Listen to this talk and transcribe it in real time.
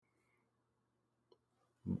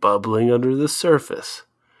bubbling under the surface.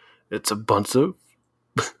 It's a bunch of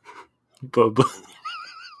bubble.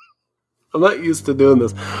 I'm not used to doing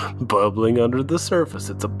this. Bubbling under the surface.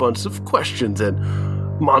 It's a bunch of questions and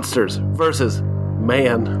monsters versus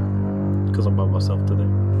man. Because I'm by myself today.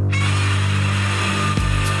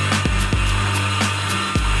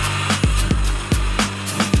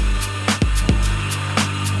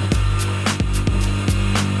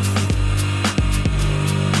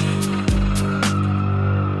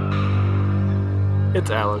 It's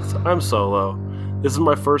Alex. I'm solo. This is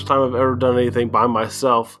my first time I've ever done anything by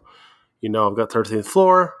myself. You know, I've got 13th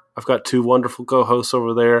Floor. I've got two wonderful co-hosts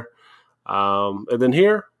over there. And then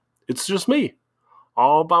here, it's just me.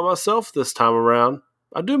 All by myself this time around.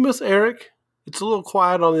 I do miss Eric. It's a little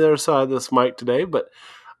quiet on the other side of this mic today, but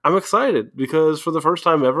I'm excited because for the first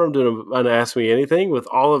time ever, I'm doing an Ask Me Anything with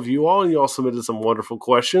all of you all, and you all submitted some wonderful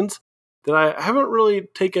questions that I haven't really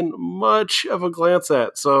taken much of a glance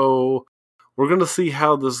at. So we're going to see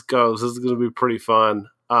how this goes. This is going to be pretty fun.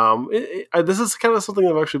 This is kind of something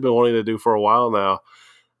I've actually been wanting to do for a while now.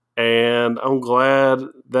 And I'm glad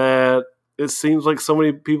that it seems like so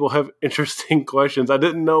many people have interesting questions. I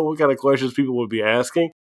didn't know what kind of questions people would be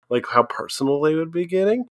asking, like how personal they would be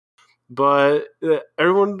getting. But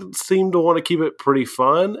everyone seemed to want to keep it pretty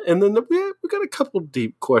fun. And then we got a couple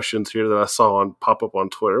deep questions here that I saw pop up on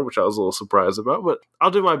Twitter, which I was a little surprised about. But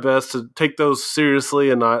I'll do my best to take those seriously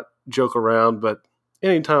and not joke around. But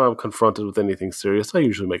anytime I'm confronted with anything serious, I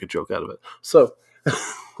usually make a joke out of it. So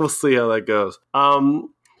we'll see how that goes.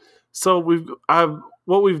 So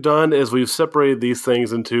what we've done is we've separated these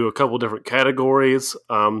things into a couple different categories.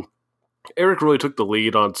 Eric really took the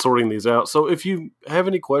lead on sorting these out. So if you have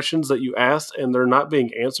any questions that you asked and they're not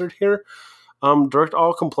being answered here, direct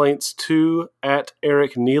all complaints to at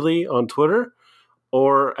Eric Neely on Twitter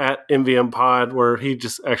or at MVM Pod, where he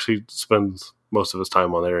just actually spends most of his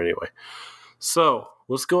time on there anyway. So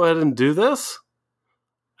let's go ahead and do this.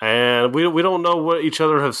 And we don't know what each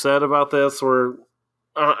other have said about this, or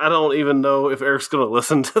I don't even know if Eric's going to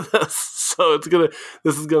listen to this. So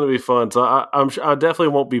this is gonna be fun. So I definitely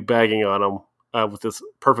won't be bagging on him with this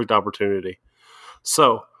perfect opportunity.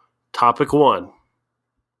 So topic 1,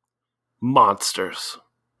 monsters.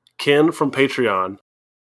 Ken from Patreon.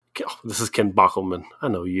 Oh, this is Ken Bockelman. I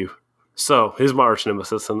know you. So he's my arch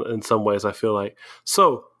nemesis in some ways, I feel like.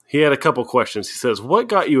 So he had a couple questions. He says, what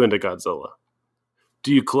got you into Godzilla?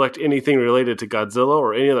 Do you collect anything related to Godzilla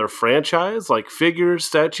or any other franchise, like figures,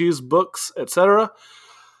 statues, books, etc.?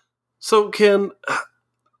 So, Ken,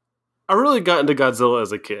 I really got into Godzilla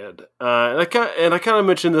as a kid. And I kind of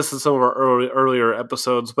mentioned this in some of our earlier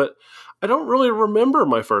episodes, but I don't really remember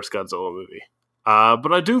my first Godzilla movie.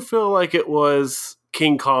 But I do feel like it was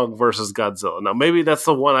King Kong versus Godzilla. Now, maybe that's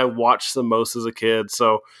the one I watched the most as a kid,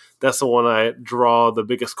 so that's the one I draw the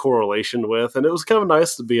biggest correlation with. And it was kind of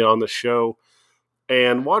nice to be on the show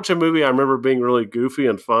and watch a movie I remember being really goofy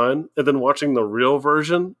and fun, and then watching the real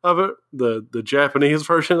version of it, the Japanese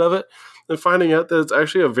version of it, and finding out that it's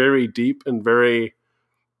actually a very deep and very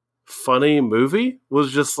funny movie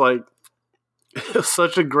was just like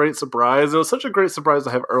such a great surprise. It was such a great surprise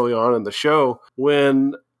to have early on in the show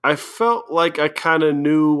when I felt like I kind of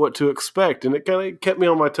knew what to expect, and it kind of kept me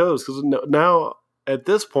on my toes because now at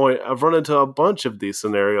this point I've run into a bunch of these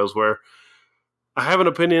scenarios where I have an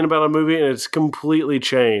opinion about a movie and it's completely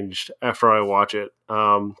changed after I watch it.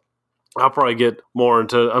 I'll probably get more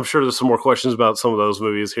into, I'm sure there's some more questions about some of those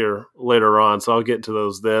movies here later on, so I'll get to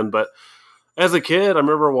those then. But as a kid, I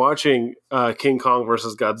remember watching King Kong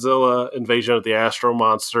versus Godzilla, Invasion of the Astro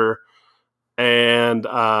Monster, and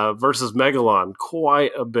versus Megalon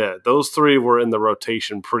quite a bit. Those three were in the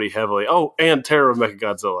rotation pretty heavily. Oh, and Terror of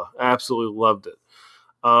Mechagodzilla. I absolutely loved it.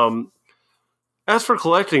 As for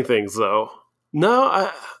collecting things, though, no,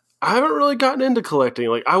 I haven't really gotten into collecting.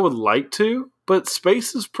 Like, I would like to, but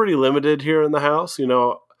space is pretty limited here in the house. You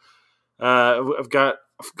know, I've got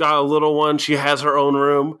a little one. She has her own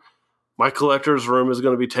room. My collector's room is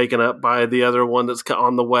going to be taken up by the other one that's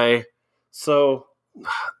on the way. So,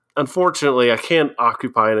 unfortunately, I can't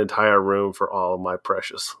occupy an entire room for all of my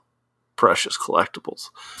precious collectibles.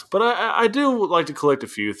 But I do like to collect a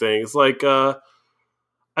few things. Like, I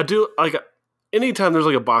do like. Anytime there's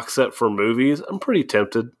like a box set for movies, I'm pretty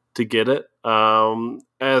tempted to get it.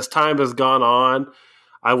 As time has gone on,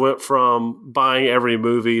 I went from buying every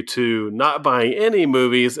movie to not buying any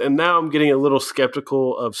movies, and now I'm getting a little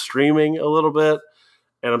skeptical of streaming a little bit,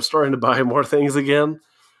 and I'm starting to buy more things again,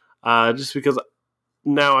 just because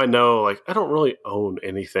now I know, like, I don't really own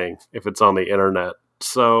anything if it's on the internet.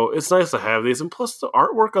 So it's nice to have these, and plus the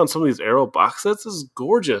artwork on some of these Arrow box sets is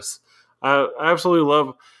gorgeous. I absolutely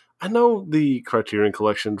love. I know the Criterion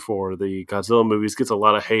Collection for the Godzilla movies gets a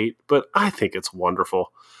lot of hate, but I think it's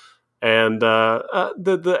wonderful. And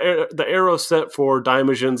the Arrow set for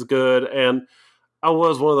Daimajin's good, and I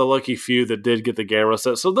was one of the lucky few that did get the Gamera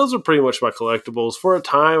set. So those are pretty much my collectibles. For a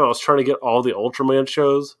time, I was trying to get all the Ultraman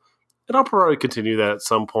shows, and I'll probably continue that at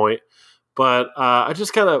some point. But I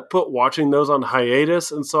just kind of put watching those on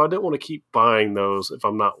hiatus, and so I didn't want to keep buying those if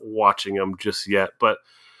I'm not watching them just yet. But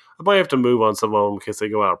I might have to move on some of them in case they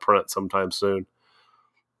go out of print sometime soon.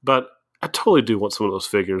 But I totally do want some of those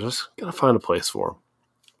figures. I just got to find a place for them.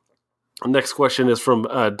 The next question is from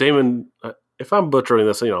Damon. If I'm butchering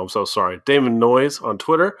this, I'm so sorry. Damon Noyes on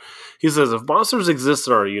Twitter. He says, if monsters exist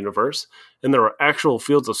in our universe and there are actual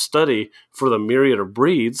fields of study for the myriad of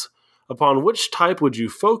breeds, upon which type would you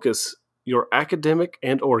focus your academic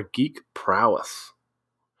and or geek prowess?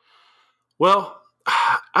 Well,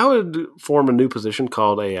 I would form a new position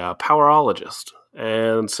called a powerologist.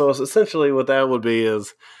 And so essentially what that would be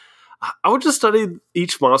is I would just study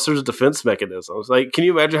each monster's defense mechanisms. Like, can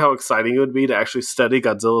you imagine how exciting it would be to actually study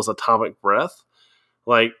Godzilla's atomic breath?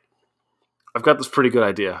 Like, I've got this pretty good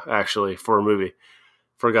idea, actually, for a movie,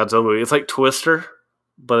 for a Godzilla movie. It's like Twister,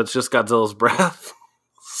 but it's just Godzilla's breath.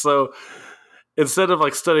 So instead of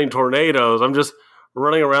like studying tornadoes, I'm just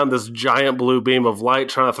running around this giant blue beam of light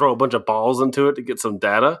trying to throw a bunch of balls into it to get some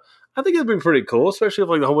data. I think it'd be pretty cool, especially if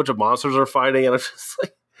like a whole bunch of monsters are fighting and I'm just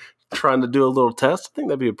like trying to do a little test. I think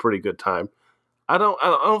that'd be a pretty good time. I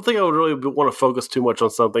don't think I would really want to focus too much on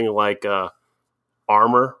something like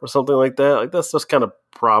armor or something like that. Like that's just kind of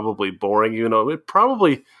probably boring. It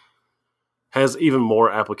probably has even more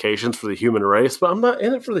applications for the human race, but I'm not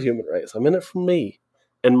in it for the human race. I'm in it for me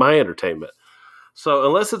and my entertainment. So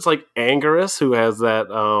unless it's like Anguirus, who has that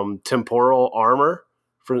temporal armor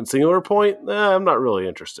for a singular point, I'm not really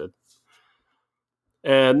interested.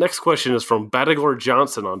 And next question is from Batagor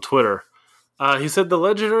Johnson on Twitter. He said the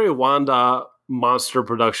legendary Wanda monster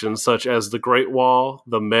productions such as The Great Wall,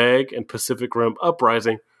 The Meg, and Pacific Rim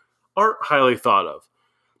Uprising aren't highly thought of.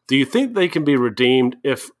 Do you think they can be redeemed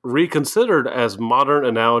if reconsidered as modern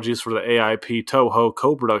analogies for the AIP Toho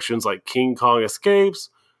co-productions like King Kong Escapes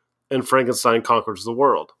and Frankenstein Conquers the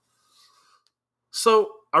World? So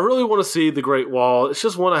I really want to see The Great Wall. It's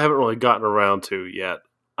just one I haven't really gotten around to yet.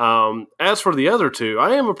 As for the other two,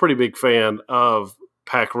 I am a pretty big fan of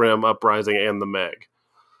Pac Rim Uprising and The Meg.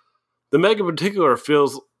 The Meg in particular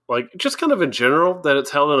feels like, just kind of in general, that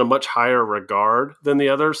it's held in a much higher regard than the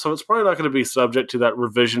others, so it's probably not going to be subject to that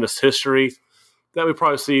revisionist history that we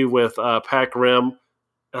probably see with Pac Rim.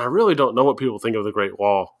 And I really don't know what people think of The Great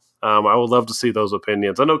Wall. I would love to see those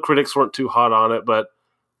opinions. I know critics weren't too hot on it, but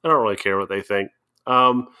I don't really care what they think.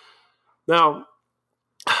 Now,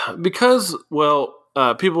 because,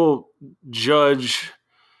 people judge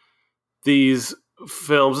these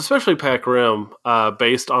films, especially Pac Rim,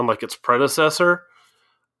 based on like its predecessor,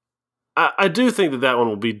 I do think that one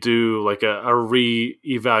will be due like a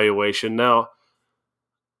re-evaluation. Now,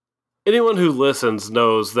 anyone who listens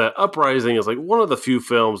knows that Uprising is like one of the few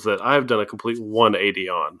films that I've done a complete 180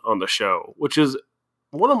 on the show, which is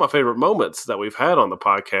one of my favorite moments that we've had on the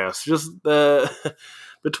podcast. Just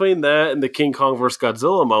between that and the King Kong vs.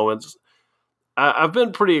 Godzilla moments, I've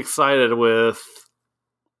been pretty excited with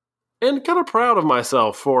and kind of proud of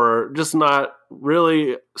myself for just not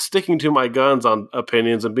really sticking to my guns on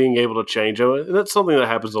opinions and being able to change them. And that's something that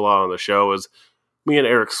happens a lot on the show, is me and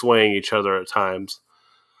Eric swaying each other at times.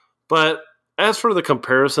 But as for the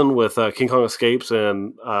comparison with King Kong Escapes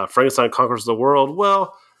and Frankenstein Conquers the World,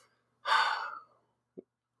 well,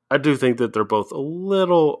 I do think that they're both a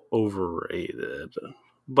little overrated.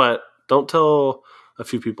 But don't tell a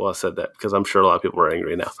few people I said that, because I'm sure a lot of people are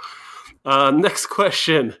angry now. Next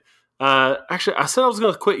question. Actually, I said I was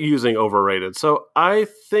going to quit using overrated, so I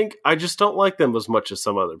think I just don't like them as much as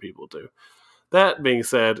some other people do. That being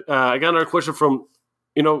said, I got another question from,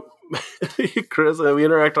 Chris, and we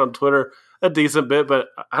interact on Twitter a decent bit, but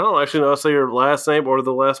I don't actually know how to say your last name or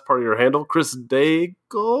the last part of your handle. Chris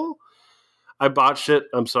Daigle? I botched it.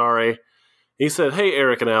 I'm sorry. He said, hey,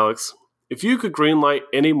 Eric and Alex, if you could greenlight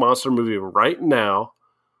any monster movie right now,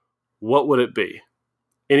 what would it be?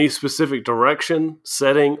 Any specific direction,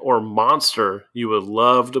 setting, or monster you would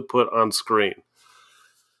love to put on screen?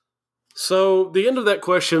 So the end of that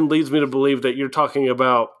question leads me to believe that you're talking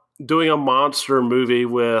about doing a monster movie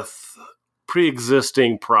with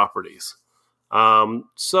pre-existing properties.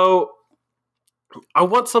 So I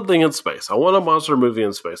want something in space. I want a monster movie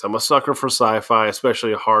in space. I'm a sucker for sci-fi,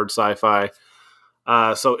 especially hard sci-fi.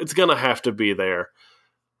 So it's going to have to be there.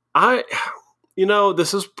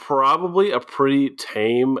 This is probably a pretty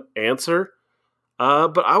tame answer,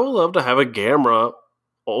 but I would love to have a Gamera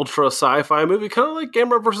ultra sci-fi movie, kind of like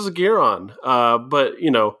Gamera versus Giron, but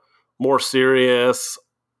more serious,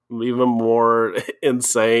 even more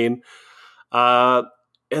insane. And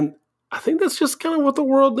I think that's just kind of what the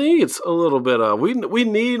world needs a little bit of. We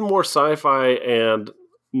need more sci-fi, and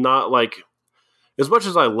not like, as much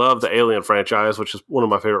as I love the Alien franchise, which is one of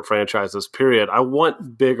my favorite franchises, period, I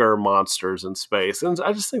want bigger monsters in space. And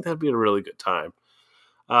I just think that'd be a really good time.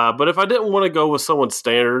 But if I didn't want to go with someone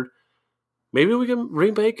standard, maybe we can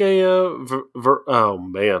remake oh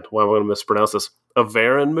man, why am I going to mispronounce this? A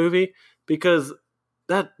Varan movie, because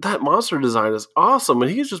that monster design is awesome,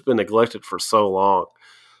 and he's just been neglected for so long.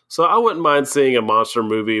 So I wouldn't mind seeing a monster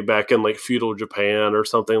movie back in like feudal Japan or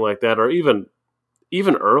something like that, or even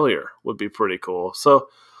earlier would be pretty cool. So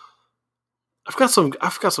I've got some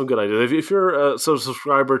good ideas. If you're a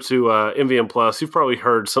subscriber to MVM Plus, you've probably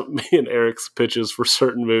heard me and Eric's pitches for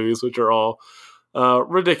certain movies, which are all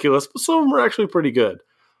ridiculous, but some of them are actually pretty good.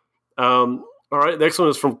 All right, next one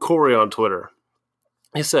is from Corey on Twitter.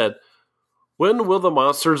 He said, "When will the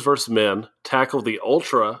Monsters vs. Men tackle the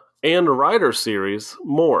Ultra and Rider series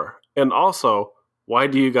more? And also, why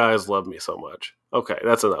do you guys love me so much?" Okay,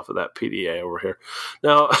 that's enough of that PDA over here.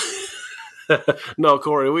 Now, no,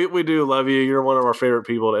 Corey, we do love you. You're one of our favorite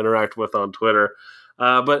people to interact with on Twitter.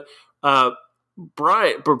 But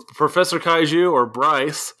Professor Kaiju, or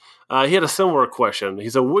Bryce, he had a similar question. He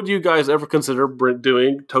said, would you guys ever consider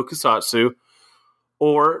doing tokusatsu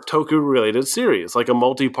or Toku-related series, like a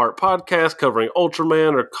multi-part podcast covering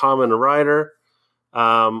Ultraman or Kamen Rider?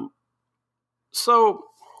 So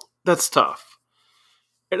that's tough.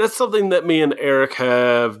 And that's something that me and Eric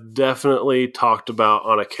have definitely talked about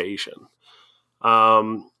on occasion.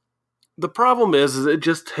 The problem is it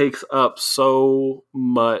just takes up so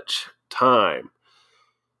much time.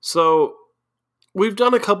 So we've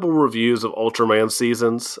done a couple reviews of Ultraman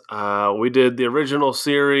seasons. We did the original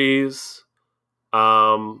series,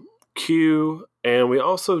 Q, and we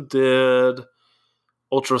also did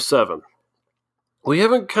Ultra 7. We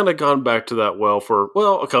haven't kind of gone back to that for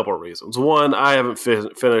a couple of reasons. One, I haven't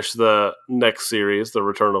finished the next series, The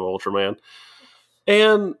Return of Ultraman.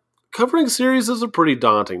 And covering series is a pretty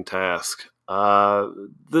daunting task.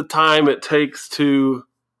 The time it takes to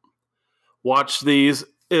watch these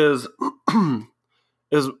is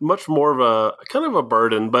much more of a kind of a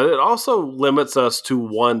burden, but it also limits us to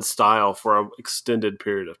one style for an extended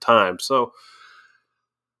period of time. So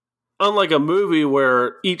unlike a movie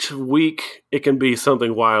where each week it can be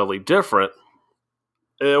something wildly different,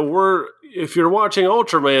 if you're watching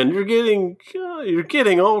Ultraman, you're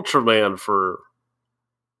getting Ultraman for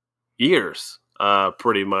years,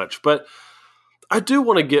 pretty much. But I do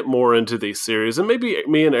want to get more into these series, and maybe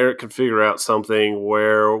me and Eric can figure out something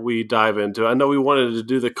where we dive into. I know we wanted to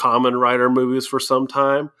do the Kamen Rider movies for some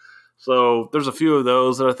time, so there's a few of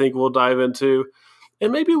those that I think we'll dive into.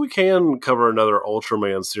 And maybe we can cover another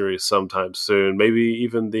Ultraman series sometime soon. Maybe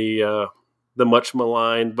even the much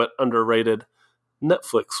maligned but underrated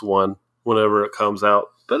Netflix one whenever it comes out.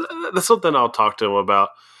 But that's something I'll talk to him about.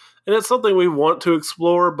 And it's something we want to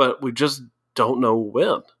explore, but we just don't know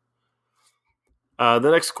when. The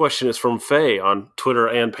next question is from Faye on Twitter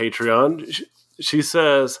and Patreon. She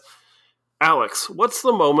says, Alex, what's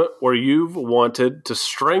the moment where you've wanted to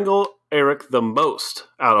strangle Eric the most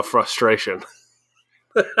out of frustration?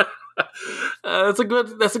 That's a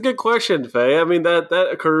good question, Faye. I mean, that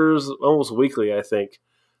occurs almost weekly, I think.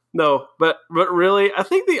 No, but really, I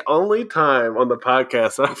think the only time on the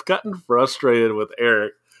podcast that I've gotten frustrated with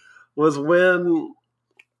Eric was when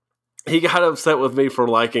he got upset with me for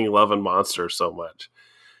liking Love and Monsters so much.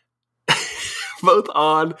 Both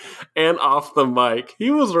on and off the mic,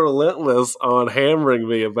 he was relentless on hammering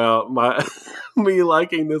me about me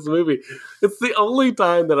liking this movie. It's the only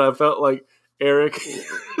time that I felt like Eric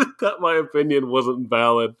that my opinion wasn't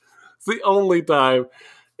valid. It's the only time.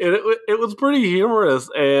 And it was pretty humorous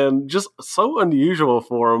and just so unusual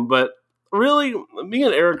for him. But really, me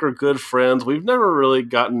and Eric are good friends. We've never really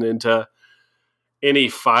gotten into any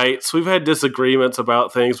fights. We've had disagreements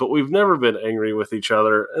about things, but we've never been angry with each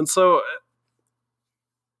other. And so,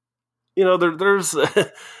 there's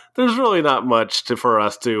really not much for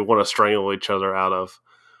us to want to strangle each other out of.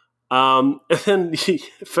 And then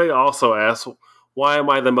Faye also asks, why am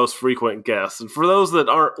I the most frequent guest? And for those that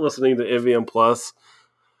aren't listening to MVM Plus,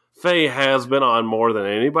 Faye has been on more than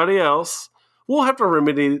anybody else. We'll have to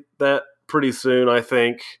remedy that pretty soon, I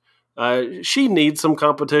think. She needs some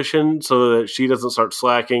competition so that she doesn't start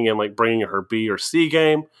slacking and like bringing her B or C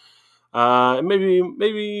game. Maybe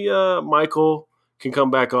Michael can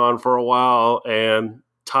come back on for a while and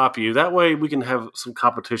top you. That way we can have some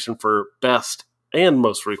competition for best and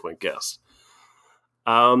most frequent guests.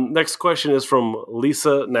 Next question is from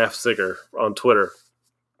Lisa Nafziger on Twitter.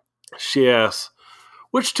 She asks,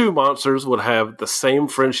 which two monsters would have the same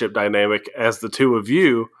friendship dynamic as the two of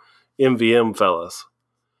you MVM fellas?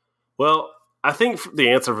 Well, I think the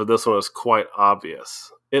answer for this one is quite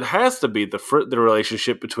obvious. It has to be the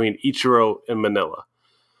relationship between Ichiro and Manila.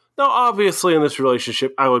 Now, obviously, in this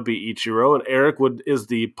relationship, I would be Ichiro, and Eric is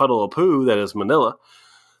the puddle of poo that is Manila.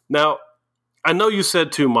 Now, I know you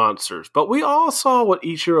said two monsters, but we all saw what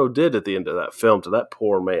Ichiro did at the end of that film to that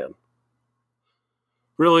poor man.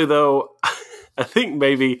 Really, though, I think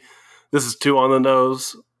maybe this is too on the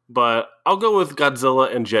nose, but I'll go with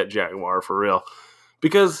Godzilla and Jet Jaguar for real.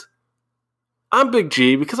 Because I'm Big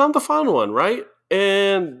G, because I'm the fun one, right?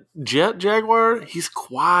 And Jet Jaguar, he's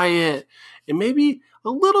quiet and maybe a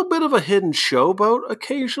little bit of a hidden showboat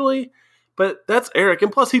occasionally, but that's Eric.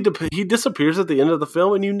 And plus, he disappears at the end of the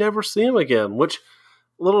film and you never see him again, which,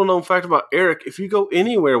 little known fact about Eric, if you go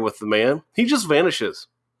anywhere with the man, he just vanishes.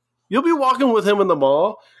 You'll be walking with him in the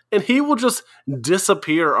mall and he will just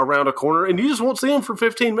disappear around a corner and you just won't see him for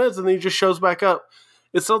 15 minutes and then he just shows back up.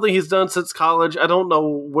 It's something he's done since college. I don't know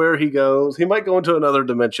where he goes. He might go into another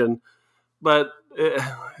dimension, but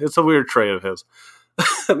it's a weird trait of his.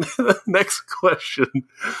 The next question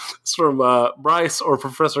is from Bryce or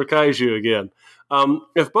Professor Kaiju again.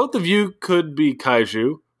 If both of you could be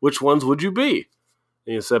Kaiju, which ones would you be?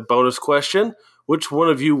 And he said, bonus question, which one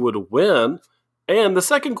of you would win? And the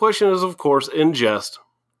second question is, of course, in jest,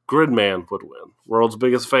 Gridman would win. World's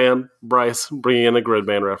biggest fan, Bryce, bringing in a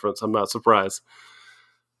Gridman reference. I'm not surprised.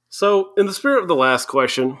 So, in the spirit of the last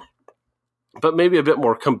question, but maybe a bit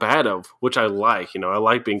more combative, which I like. I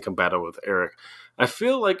like being combative with Eric. I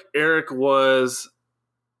feel like Eric was,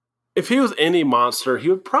 if he was any monster, he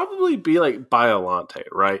would probably be like Biollante,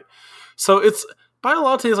 right? So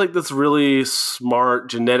Biollante is like this really smart,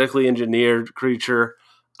 genetically engineered creature.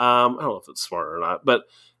 I don't know if it's smart or not, but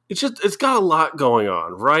it's got a lot going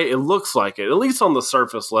on, right? It looks like it, at least on the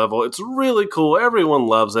surface level. It's really cool. Everyone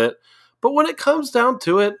loves it. But when it comes down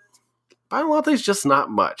to it, Biolante's just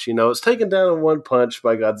not much. It's taken down in one punch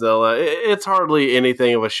by Godzilla. It's hardly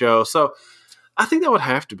anything of a show. So I think that would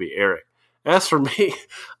have to be Eric. As for me,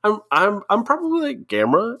 I'm probably like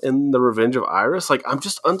Gamera in The Revenge of Iris. Like, I'm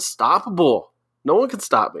just unstoppable. No one can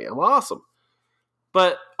stop me. I'm awesome.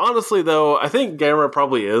 But honestly, though, I think Gamera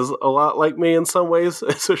probably is a lot like me in some ways,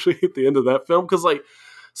 especially at the end of that film. Because, like,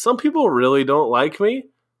 some people really don't like me,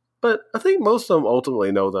 but I think most of them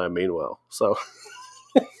ultimately know that I mean well. So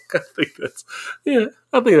I think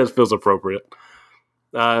that feels appropriate.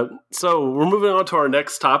 So we're moving on to our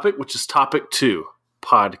next topic, which is topic 2,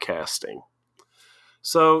 podcasting.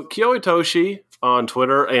 So Kyo Toshi on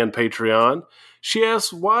Twitter and Patreon, she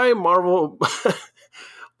asks why are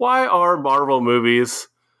Marvel movies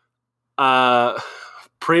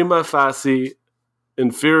prima facie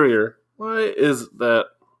inferior? Why is that?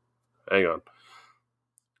 Hang on.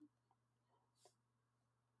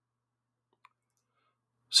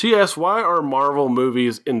 She asks, why are Marvel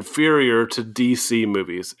movies inferior to DC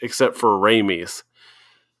movies, except for Raimi's?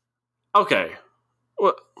 Okay.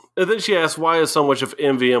 Well, and then she asks, why is so much of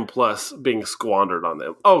MVM Plus being squandered on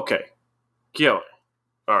them? Okay. Kyo.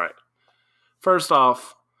 All right. First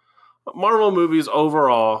off, Marvel movies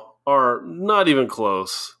overall are not even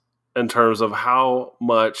close in terms of how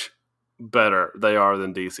much better they are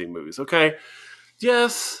than DC movies, okay?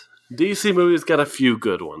 Yes, DC movies got a few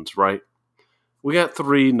good ones, right? We got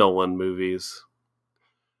 3 Nolan movies.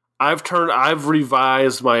 I've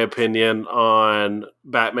revised my opinion on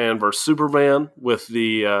Batman vs. Superman with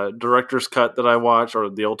the director's cut that I watched, or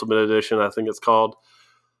the Ultimate Edition, I think it's called.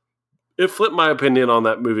 It flipped my opinion on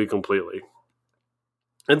that movie completely.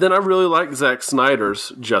 And then I really like Zack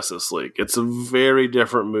Snyder's Justice League. It's a very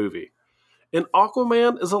different movie. And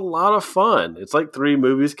Aquaman is a lot of fun. It's like 3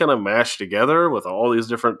 movies kind of mashed together with all these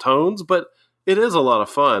different tones, but it is a lot of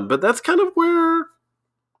fun. But that's kind of where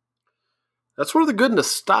the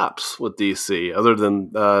goodness stops with DC, other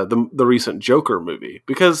than the recent Joker movie.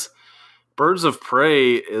 Because Birds of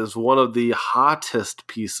Prey is one of the hottest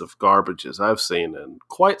piece of garbages I've seen in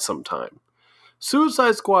quite some time.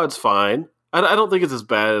 Suicide Squad's fine. I don't think it's as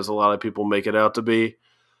bad as a lot of people make it out to be.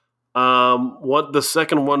 The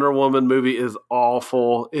second Wonder Woman movie is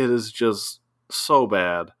awful. It is just so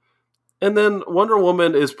bad. And then Wonder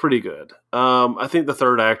Woman is pretty good. I think the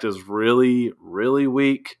third act is really, really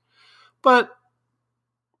weak. But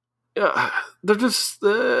they're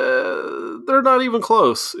not even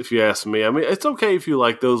close, if you ask me. I mean, it's okay if you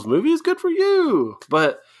like those movies. Good for you.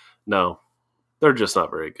 But no, they're just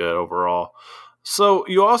not very good overall. So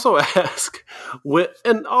you also ask,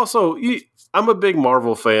 and also I'm a big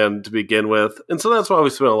Marvel fan to begin with, and so that's why we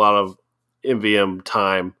spent a lot of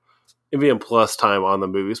MVM Plus time on the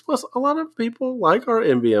movies. Plus, a lot of people like our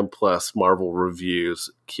MVM Plus Marvel reviews.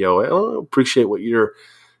 Kyo, I appreciate what you're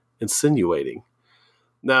insinuating.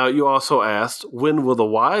 Now, you also asked, when will the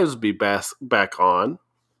wives be back on,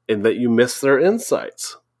 and that you missed their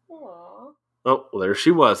insights. Aww. Oh, well, there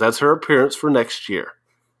she was. That's her appearance for next year.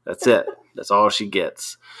 That's it. That's all she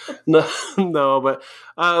gets. No, but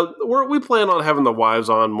we plan on having the wives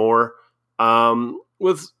on more.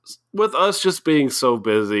 With us just being so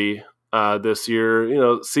busy this year,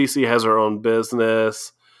 Cece has her own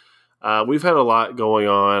business. We've had a lot going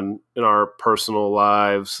on in our personal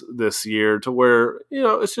lives this year to where,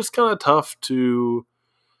 it's just kind of tough to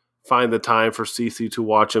find the time for Cece to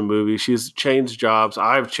watch a movie. She's changed jobs.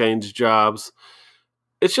 I've changed jobs.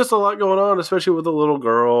 It's just a lot going on, especially with a little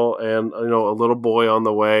girl and, a little boy on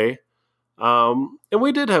the way. And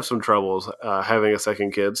we did have some troubles having a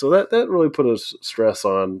second kid. So that really put a stress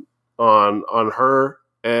on her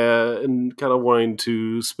and kind of wanting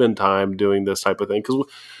to spend time doing this type of thing. Because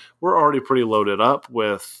we're already pretty loaded up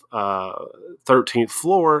with 13th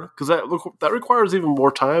Floor, because that requires even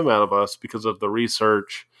more time out of us because of the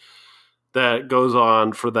research that goes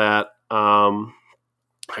on for that.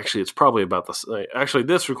 Actually, it's probably about the same. Actually,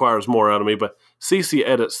 this requires more out of me, but Cece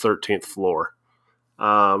edits 13th Floor.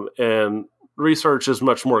 And research is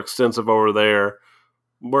much more extensive over there,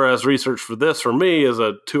 whereas research for this, for me, is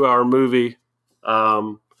a 2-hour movie.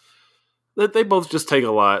 That they both just take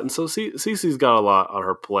a lot, and so Cece's got a lot on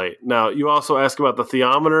her plate. Now, you also ask about the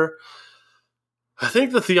theometer. I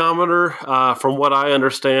think the theometer, from what I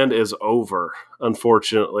understand, is over,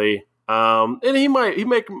 unfortunately. And he might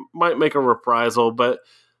make a reprisal, but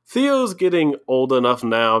Theo's getting old enough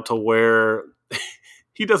now to where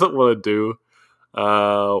he doesn't want to do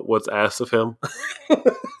what's asked of him.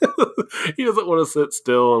 He doesn't want to sit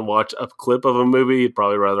still and watch a clip of a movie. He'd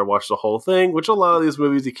probably rather watch the whole thing, which a lot of these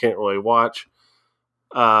movies he can't really watch.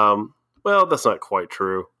 Well, that's not quite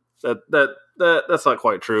true. That's not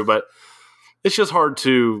quite true, but it's just hard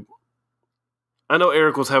to. I know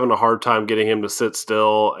Eric was having a hard time getting him to sit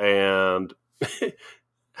still and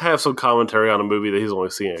have some commentary on a movie that he's only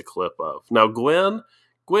seen a clip of. Now, Gwen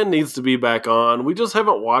needs to be back on. We just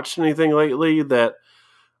haven't watched anything lately that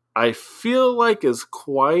I feel like is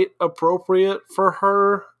quite appropriate for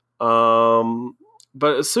her.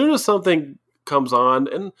 But as soon as something comes on,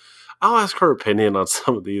 and I'll ask her opinion on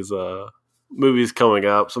some of these movies coming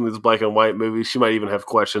up, some of these black and white movies. She might even have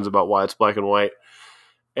questions about why it's black and white.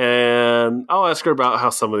 And I'll ask her about how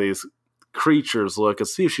some of these creatures look and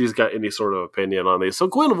see if she's got any sort of opinion on these. So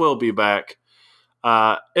Gwen will be back.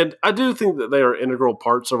 And I do think that they are integral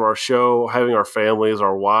parts of our show. Having our families,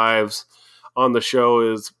 our wives on the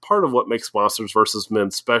show is part of what makes Monsters vs.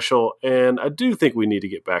 Men special. And I do think we need to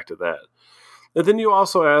get back to that. And then you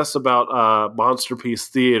also asked about Monster Piece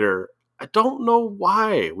Theater. I don't know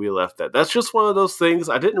why we left that. That's just one of those things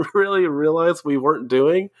I didn't really realize we weren't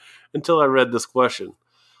doing until I read this question.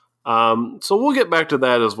 So we'll get back to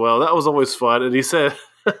that as well. That was always fun. And he said,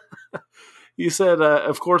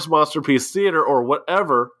 of course, Monster Piece Theater or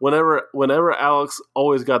whatever, whenever Alex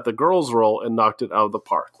always got the girls' role and knocked it out of the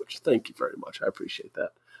park, which thank you very much. I appreciate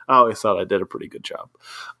that. I always thought I did a pretty good job.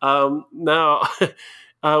 Now,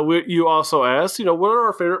 you also asked, what are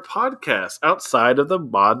our favorite podcasts outside of the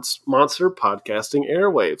Monster Podcasting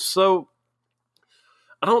airwaves? So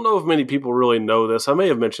I don't know if many people really know this. I may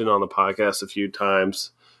have mentioned it on the podcast a few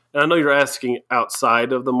times. And I know you're asking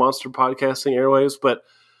outside of the Monster Podcasting airwaves, but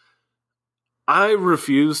I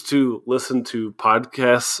refuse to listen to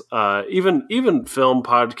podcasts, even film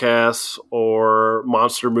podcasts or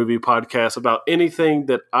monster movie podcasts about anything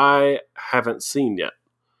that I haven't seen yet.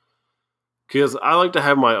 Because I like to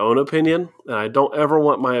have my own opinion, and I don't ever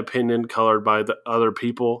want my opinion colored by the other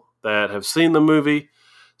people that have seen the movie.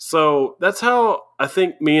 So that's how I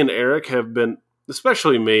think me and Eric have been,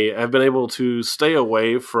 especially me, have been able to stay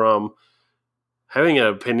away from having an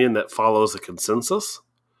opinion that follows a consensus.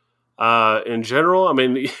 In general, I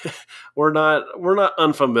mean, we're not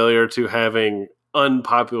unfamiliar to having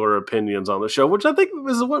unpopular opinions on the show, which I think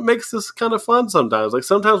is what makes this kind of fun sometimes. Like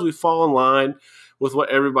sometimes we fall in line with what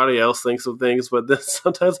everybody else thinks of things, but then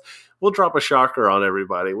sometimes we'll drop a shocker on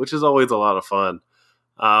everybody, which is always a lot of fun.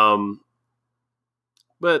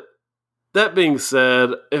 But that being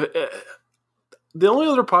said, the only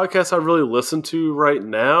other podcast I really listen to right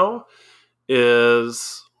now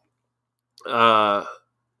is I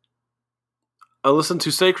listen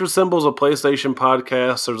to Sacred Symbols, a PlayStation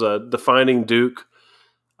podcast. There's a Defining Duke,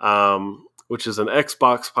 which is an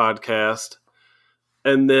Xbox podcast.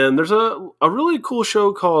 And then there's a really cool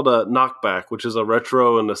show called Knockback, which is a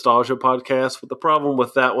retro and nostalgia podcast. But the problem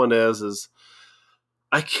with that one is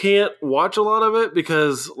I can't watch a lot of it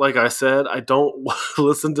because, like I said, I don't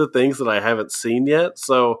listen to things that I haven't seen yet.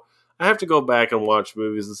 So I have to go back and watch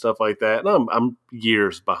movies and stuff like that. And I'm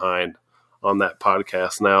years behind on that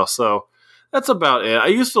podcast now. So that's about it. I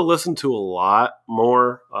used to listen to a lot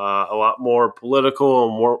more political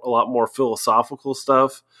and a lot more philosophical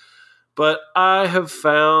stuff. But I have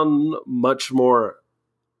found much more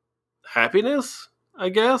happiness, I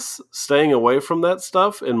guess, staying away from that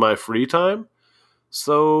stuff in my free time.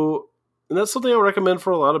 So, and that's something I recommend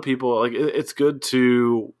for a lot of people. Like, it's good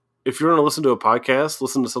to, if you're going to listen to a podcast,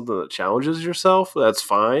 listen to something that challenges yourself. That's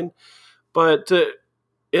fine. But to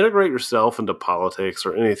integrate yourself into politics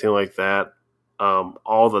or anything like that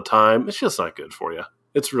all the time, it's just not good for you.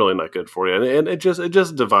 It's really not good for you. And it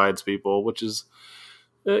just divides people, which is,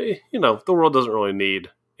 the world doesn't really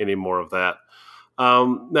need any more of that.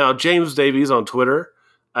 Now, James Davies on Twitter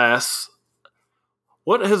asks,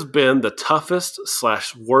 what has been the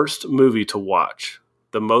toughest/worst movie to watch?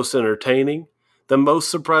 The most entertaining, the most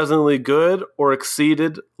surprisingly good, or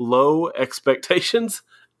exceeded low expectations,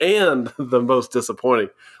 and the most disappointing?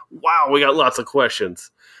 Wow, we got lots of questions.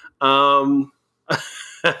 So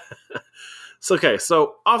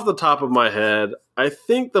off the top of my head, I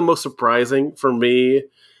think the most surprising for me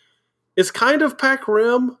is kind of Pac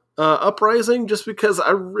Rim Uprising, just because I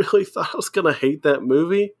really thought I was going to hate that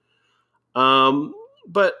movie.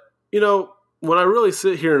 But, when I really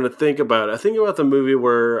sit here and think about it, I think about the movie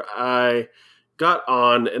where I got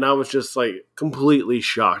on and I was just like completely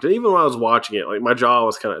shocked. And even when I was watching it, like my jaw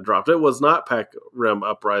was kind of dropped. It was not Pac Rim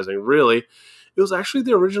Uprising, really. It was actually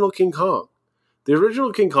the original King Kong. The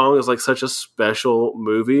original King Kong is like such a special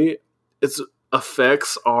movie. Its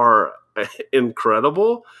effects are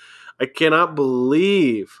incredible. I cannot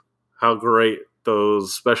believe how great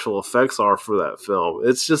those special effects are for that film.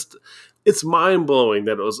 It's mind-blowing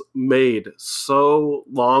that it was made so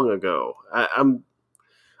long ago. I'm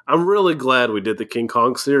really glad we did the King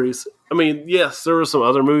Kong series. I mean, yes, there were some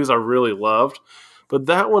other movies I really loved, but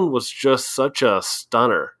that one was just such a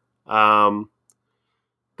stunner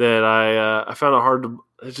that I found it hard to.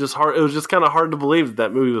 It's just hard. It was just kind of hard to believe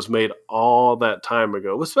that movie was made all that time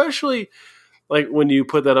ago, especially like when you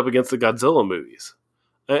put that up against the Godzilla movies.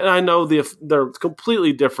 And I know they're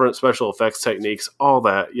completely different special effects techniques, all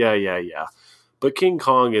that. Yeah. But King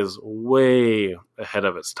Kong is way ahead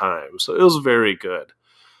of its time. So it was very good.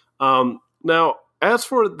 Now, as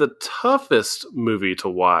for the toughest movie to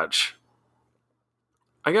watch,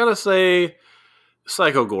 I gotta say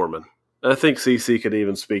Psycho Gorman. I think CC could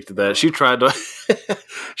even speak to that.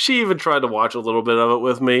 She even tried to watch a little bit of it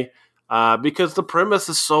with me because the premise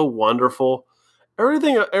is so wonderful.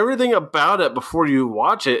 Everything about it before you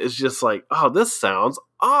watch it is just like, oh, this sounds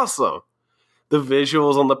awesome. The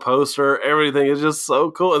visuals on the poster, everything is just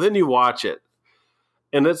so cool. And then you watch it,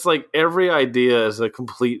 and it's like every idea is a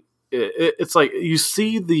complete. It's like you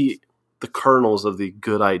see the kernels of the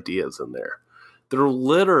good ideas in there. They're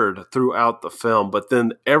littered throughout the film, but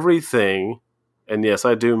then everything, and yes,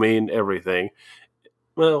 I do mean everything,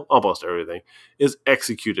 well, almost everything, is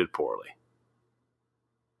executed poorly.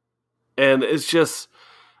 And it's just,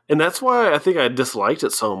 and that's why I think I disliked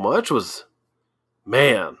it so much was,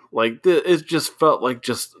 man, like it just felt like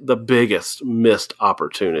just the biggest missed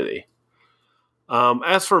opportunity.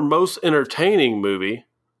 As for most entertaining movie,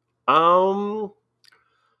 I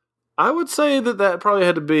would say that probably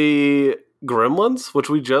had to be Gremlins, which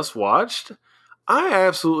we just watched. I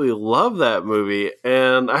absolutely love that movie,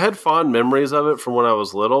 and I had fond memories of it from when I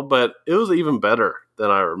was little, but it was even better than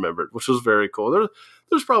I remembered, which was very cool.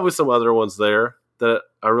 There's probably some other ones there that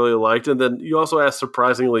I really liked, and then you also asked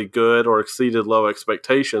surprisingly good or exceeded low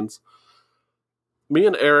expectations. Me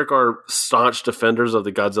and Eric are staunch defenders of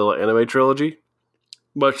the Godzilla anime trilogy,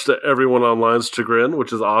 much to everyone online's chagrin,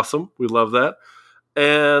 which is awesome. We love that.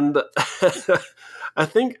 And I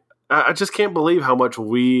think I just can't believe how much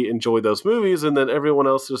we enjoy those movies, and then everyone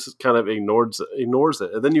else just kind of ignores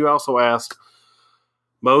it. And then you also asked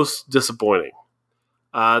most disappointing.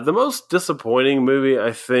 The most disappointing movie,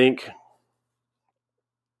 I think,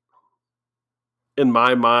 in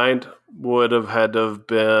my mind, would have had to have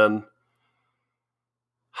been.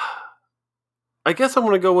 I guess I'm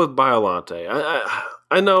going to go with Biollante.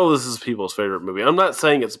 I know this is people's favorite movie. I'm not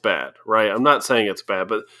saying it's bad, right? I'm not saying it's bad,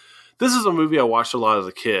 but this is a movie I watched a lot as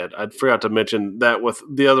a kid. I forgot to mention that with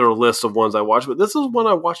the other list of ones I watched, but this is one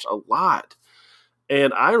I watched a lot.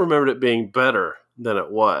 And I remembered it being better than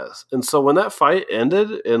it was. And so when that fight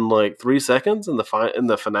ended in like 3 seconds in the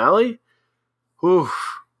finale, whew,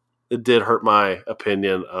 it did hurt my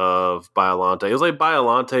opinion of Biollante. It was like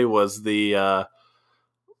Biollante was the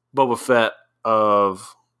Boba Fett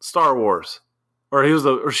of Star Wars.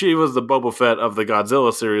 Or she was the Boba Fett of the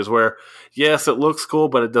Godzilla series, where yes, it looks cool,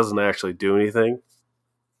 but it doesn't actually do anything.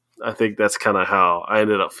 I think that's kind of how I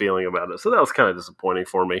ended up feeling about it. So that was kind of disappointing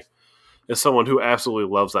for me, as someone who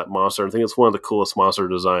absolutely loves that monster. I think it's one of the coolest monster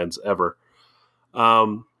designs ever.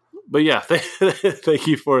 But yeah, thank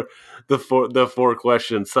you for the four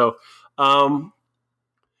questions. So, and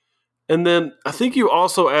then I think you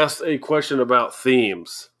also asked a question about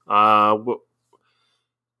themes.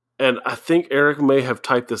 And I think Eric may have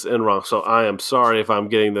typed this in wrong, so I am sorry if I'm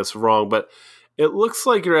getting this wrong, but it looks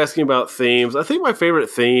like you're asking about themes. I think my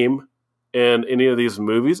favorite theme in any of these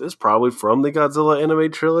movies is probably from the Godzilla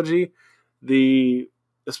animated trilogy.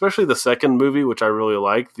 Especially the second movie, which I really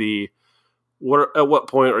like. At what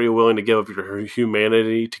point are you willing to give up your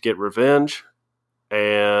humanity to get revenge?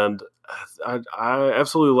 And I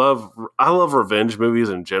absolutely love revenge movies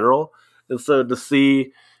in general. And so to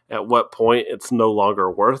see at what point it's no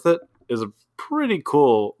longer worth it is a pretty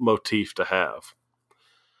cool motif to have.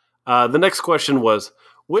 The next question was,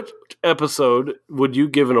 which episode would you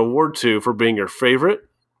give an award to for being your favorite,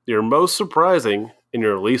 your most surprising, and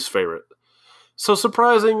your least favorite? So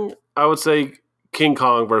surprising, I would say King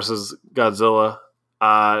Kong versus Godzilla,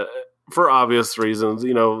 for obvious reasons.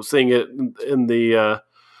 You know, seeing it in the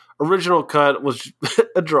original cut was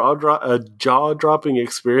a jaw-dropping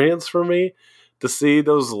experience for me. To see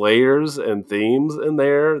those layers and themes in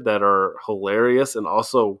there that are hilarious and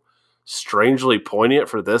also strangely poignant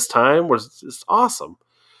for this time was just awesome.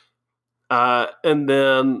 And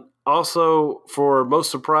then also for most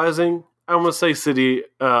surprising, I'm going to say City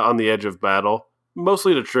on the Edge of Battle,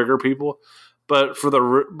 mostly to trigger people. But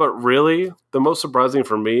really, the most surprising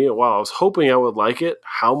for me, while I was hoping I would like it,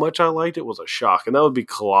 how much I liked it was a shock, and that would be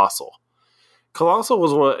Colossal. Colossal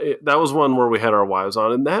was one where we had our wives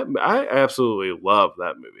on, and that I absolutely love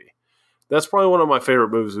that movie. That's probably one of my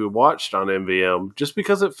favorite movies we watched on MVM, just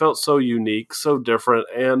because it felt so unique, so different,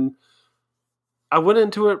 and I went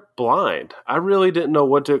into it blind. I really didn't know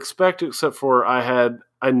what to expect, except for I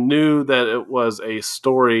knew that it was a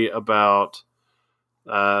story about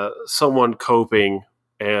someone coping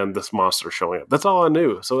and this monster showing up. That's all I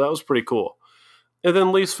knew, so that was pretty cool. And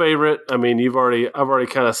then least favorite, I mean, I've already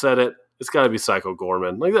kind of said it. It's got to be Psycho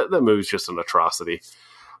Gorman. Like that movie's just an atrocity.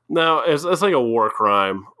 Now it's like a war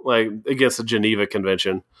crime, like against the Geneva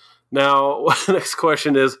Convention. Now, the next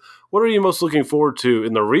question is, what are you most looking forward to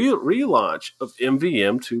in the relaunch of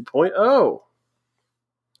MVM 2.0?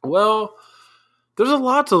 Well, there's a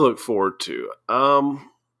lot to look forward to.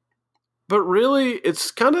 But really,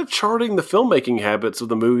 it's kind of charting the filmmaking habits of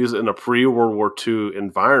the movies in a pre-World War II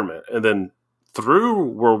environment, and then through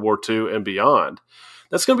World War II and beyond.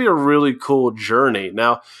 That's going to be a really cool journey.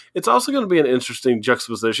 Now, it's also going to be an interesting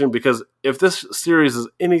juxtaposition, because if this series is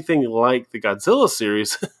anything like the Godzilla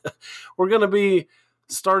series, we're going to be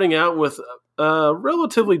starting out with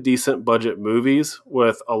relatively decent budget movies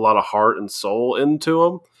with a lot of heart and soul into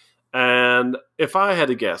them. And if I had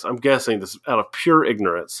to guess, I'm guessing this out of pure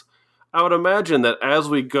ignorance, I would imagine that as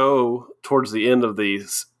we go towards the end of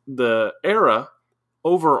the era,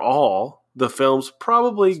 overall, the films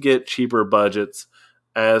probably get cheaper budgets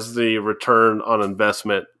as the return on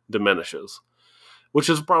investment diminishes, which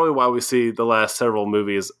is probably why we see the last several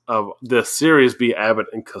movies of this series be Abbott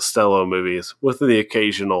and Costello movies, with the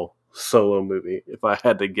occasional solo movie, if I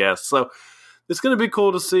had to guess. So it's going to be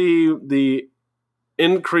cool to see the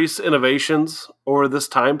increased innovations over this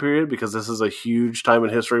time period, because this is a huge time in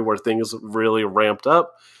history where things really ramped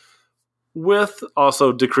up, with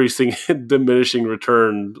also diminishing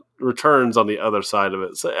returns on the other side of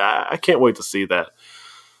it. So I can't wait to see that.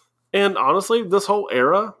 And honestly, this whole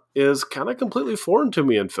era is kind of completely foreign to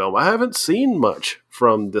me in film. I haven't seen much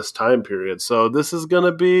from this time period. So this is going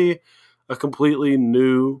to be a completely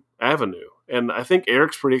new avenue. And I think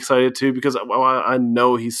Eric's pretty excited too, because while I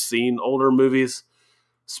know he's seen older movies,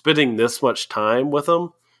 spending this much time with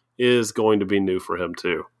them is going to be new for him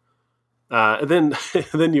too. And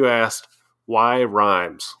then you asked, why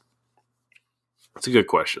rhymes? It's a good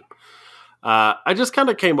question. I just kind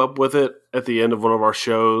of came up with it at the end of one of our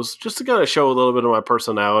shows, just to kind of show a little bit of my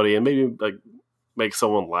personality and maybe like make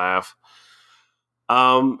someone laugh.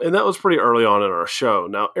 And that was pretty early on in our show.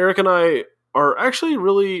 Now, Eric and I are actually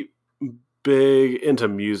really big into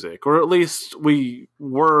music, or at least we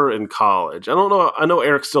were in college. I don't know. I know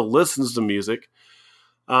Eric still listens to music,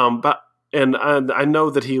 but I know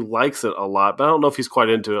that he likes it a lot, but I don't know if he's quite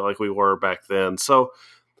into it like we were back then. So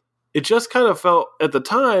it just kind of felt at the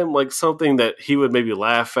time like something that he would maybe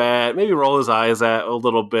laugh at, maybe roll his eyes at a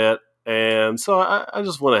little bit. And so I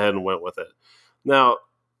just went ahead and went with it. Now,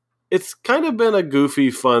 it's kind of been a goofy,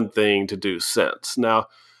 fun thing to do since. Now,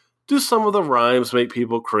 do some of the rhymes make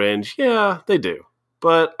people cringe? Yeah, they do.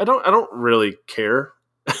 But I don't really care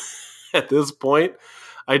at this point.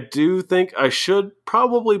 I do think I should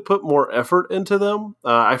probably put more effort into them.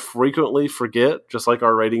 I frequently forget, just like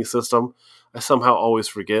our rating system. I somehow always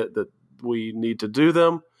forget that we need to do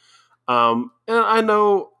them. And I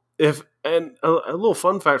know and a little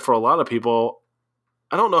fun fact for a lot of people,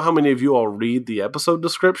 I don't know how many of you all read the episode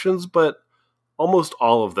descriptions, but almost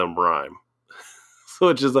all of them rhyme. So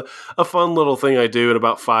it's just a fun little thing I do in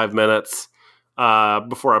about 5 minutes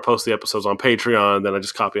before I post the episodes on Patreon. Then I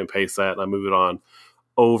just copy and paste that and I move it on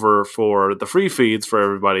over for the free feeds for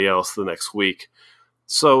everybody else the next week.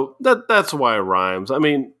 So that's why it rhymes. I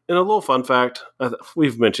mean, in a little fun fact,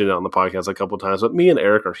 we've mentioned it on the podcast a couple of times, but me and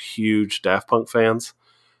Eric are huge Daft Punk fans.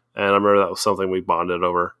 And I remember that was something we bonded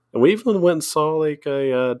over. And we even went and saw like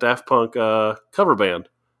a Daft Punk cover band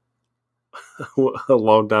a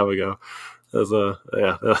long time ago. That's a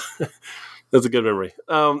good memory.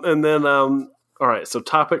 And then, all right, so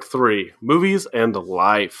topic 3, movies and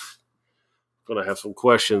life. I'm going to have some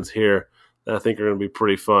questions here that I think are going to be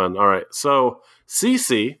pretty fun. All right, so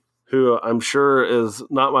Cece, who I'm sure is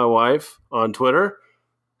not my wife on Twitter.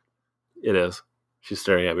 It is. She's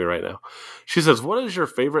staring at me right now. She says, what is your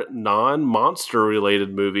favorite non-monster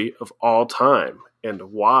related movie of all time?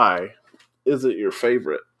 And why is it your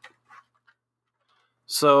favorite?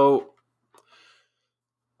 So,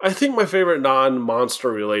 I think my favorite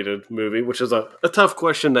non-monster related movie, which is a tough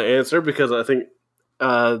question to answer because I think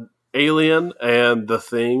Alien and The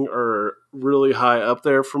Thing are really high up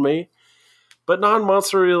there for me. But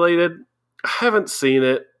non-monster related, I haven't seen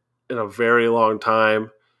it in a very long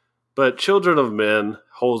time. But Children of Men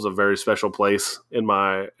holds a very special place in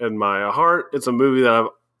my heart. It's a movie that I've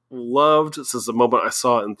loved since the moment I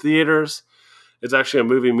saw it in theaters. It's actually a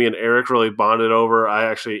movie me and Eric really bonded over. I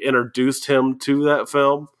actually introduced him to that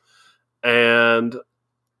film, and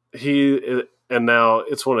now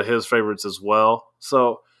it's one of his favorites as well.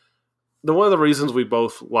 So one of the reasons we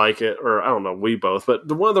both like it, or I don't know, but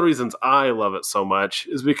one of the reasons I love it so much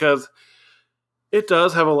is because it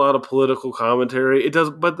does have a lot of political commentary. It does,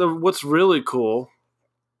 but what's really cool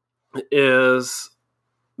is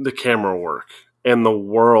the camera work and the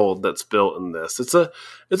world that's built in this. It's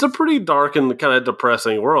a pretty dark and kind of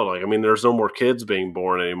depressing world. Like, I mean, there's no more kids being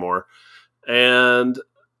born anymore. And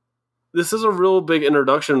this is a real big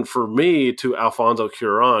introduction for me to Alfonso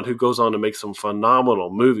Cuarón, who goes on to make some phenomenal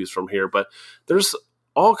movies from here. But there's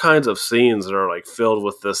all kinds of scenes that are like filled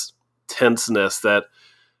with this tenseness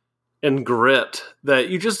and grit that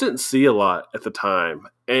you just didn't see a lot at the time.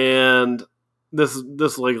 And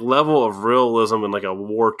this like level of realism in like a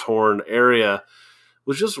war-torn area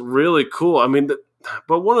was just really cool. I mean,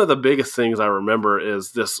 but one of the biggest things I remember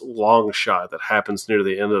is this long shot that happens near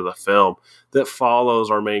the end of the film that follows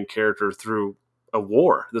our main character through a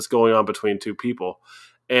war that's going on between two people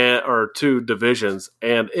or two divisions.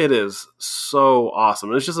 And it is so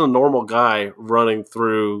awesome. It's just a normal guy running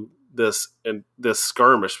through this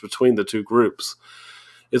skirmish between the two groups.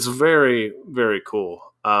 It's very, very cool.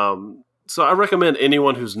 So I recommend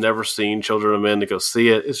anyone who's never seen Children of Men to go see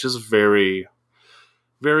it. It's just very,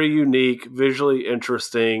 very unique, visually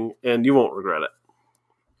interesting, and you won't regret it.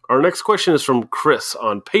 Our next question is from Chris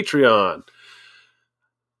on Patreon.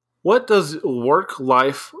 What does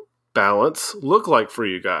work-life balance look like for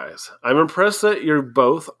you guys? I'm impressed that you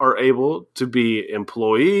both are able to be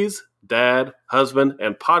employees, dad, husband,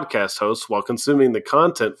 and podcast hosts while consuming the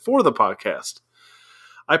content for the podcast.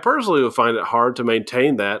 I personally would find it hard to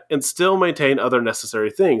maintain that and still maintain other necessary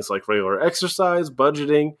things like regular exercise,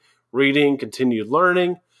 budgeting, reading, continued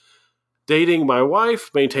learning, dating my wife,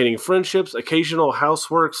 maintaining friendships, occasional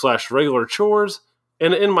housework / regular chores,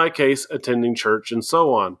 and in my case, attending church and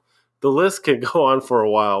so on. The list can go on for a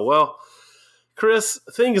while. Well, Chris,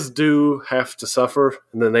 things do have to suffer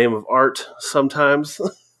in the name of art sometimes.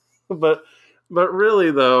 But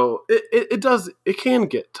really though, it can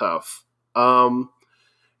get tough.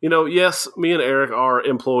 Yes, me and Eric are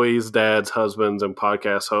employees, dads, husbands, and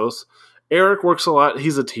podcast hosts. Eric works a lot.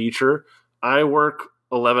 He's a teacher. I work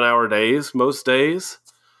 11-hour days most days,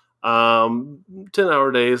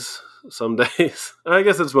 10-hour days some days. I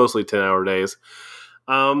guess it's mostly 10-hour days.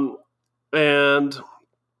 And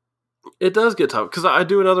it does get tough because I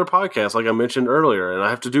do another podcast, like I mentioned earlier, and I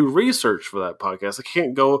have to do research for that podcast. I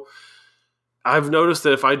can't go. I've noticed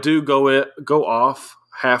that if I do go off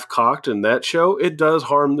half cocked in that show, it does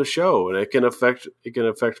harm the show, and it can affect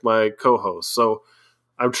my co-host. So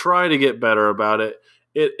I'm trying to get better about it.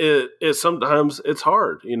 It sometimes it's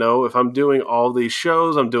hard, if I'm doing all these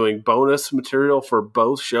shows, I'm doing bonus material for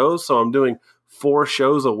both shows, so I'm doing 4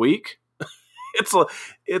 shows a week. It's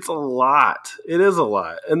a lot. It is a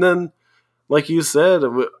lot. And then, like you said,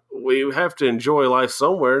 we have to enjoy life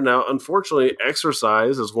somewhere. Now, unfortunately,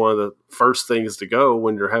 exercise is one of the first things to go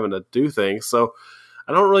when you're having to do things. So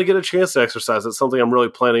I don't really get a chance to exercise. It's something I'm really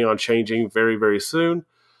planning on changing very, very soon.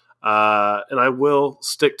 And I will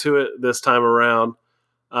stick to it this time around.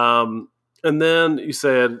 And then you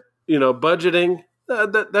said, budgeting.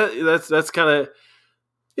 That's kind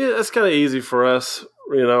of easy for us,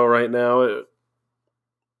 right now.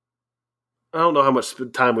 I don't know how much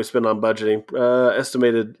time we spend on budgeting.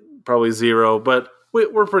 Estimated probably 0, but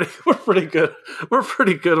we're pretty good. We're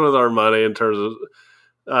pretty good with our money in terms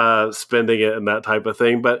of spending it and that type of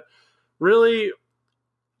thing. But really,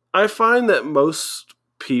 I find that most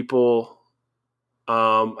people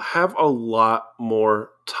have a lot more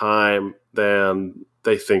time than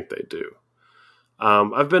they think they do.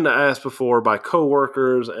 I've been asked before by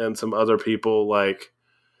coworkers and some other people, like,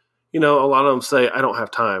 a lot of them say, I don't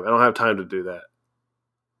have time. I don't have time to do that.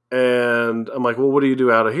 And I'm like, well, what do you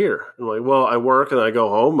do out of here? I'm like, well, I work and I go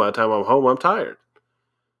home. By the time I'm home, I'm tired.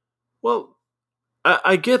 Well,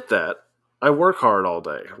 I get that. I work hard all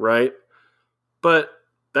day, right? But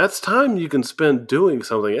that's time you can spend doing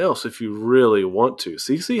something else if you really want to.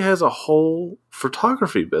 Cece has a whole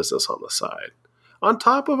photography business on the side, on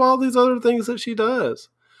top of all these other things that she does.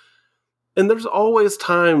 And there's always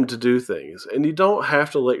time to do things. And you don't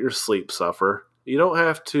have to let your sleep suffer. You don't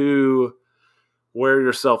have to wear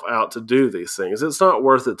yourself out to do these things. It's not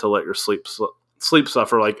worth it to let your sleep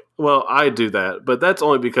suffer. Like, well, I do that. But that's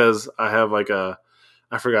only because I have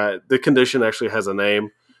I forgot, the condition actually has a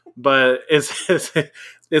name. But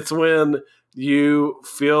it's when you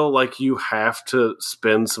feel like you have to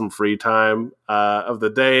spend some free time of the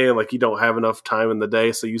day, and like you don't have enough time in the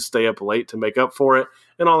day, so you stay up late to make up for it.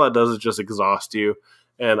 And all that does is just exhaust you.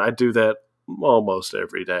 And I do that almost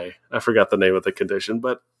every day. I forgot the name of the condition,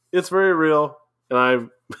 but it's very real, and I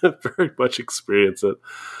very much experience it.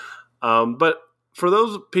 But for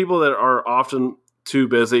those people that are often too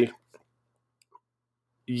busy,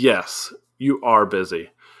 yes, you are busy.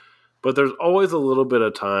 But there's always a little bit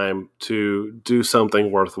of time to do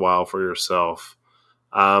something worthwhile for yourself.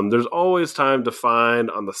 There's always time to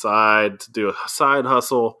find on the side, to do a side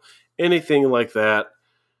hustle, anything like that.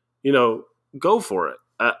 Go for it.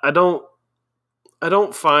 I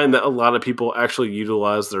don't find that a lot of people actually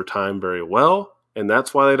utilize their time very well, and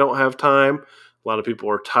that's why they don't have time. A lot of people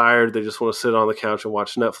are tired. They just want to sit on the couch and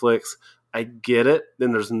watch Netflix. I get it.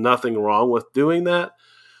 Then there's nothing wrong with doing that.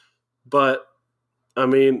 But, I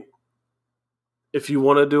mean, if you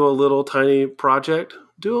want to do a little tiny project,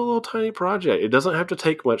 do a little tiny project. It doesn't have to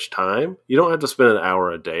take much time. You don't have to spend an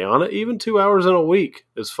hour a day on it. Even 2 hours in a week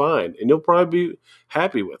is fine. And you'll probably be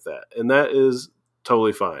happy with that. And that is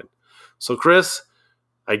totally fine. So, Chris,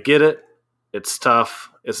 I get it. It's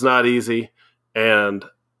tough. It's not easy. And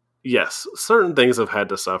yes, certain things have had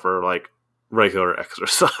to suffer, like regular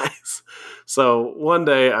exercise. So one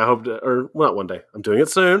day I hope to, or not one day, I'm doing it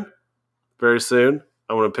soon, very soon.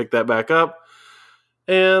 I want to pick that back up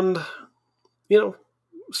and,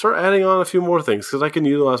 start adding on a few more things because I can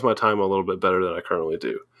utilize my time a little bit better than I currently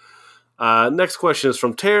do. Next question is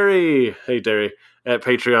from Terry. Hey, Terry, at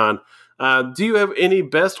Patreon. Do you have any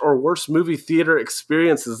best or worst movie theater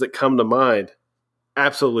experiences that come to mind?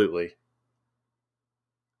 Absolutely.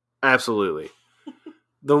 Absolutely.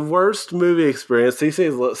 The worst movie experience,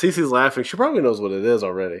 Cece's laughing. She probably knows what it is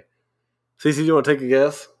already. Cece, do you want to take a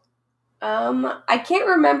guess? I can't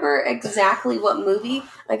remember exactly what movie.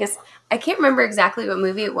 I can't remember exactly what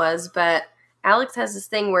movie it was, but Alex has this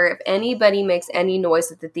thing where if anybody makes any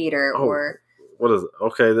noise at the theater what is it?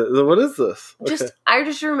 Okay, what is this? Okay. I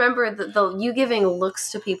just remember the you giving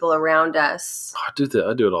looks to people around us. I do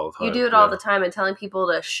it all the time. You do it all the time and telling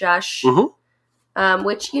people to shush. Mm-hmm.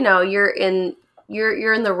 Which you're in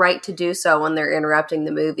the right to do so when they're interrupting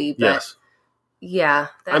the movie. But yes. Yeah,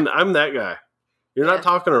 I'm that guy. You're not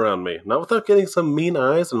talking around me, not without getting some mean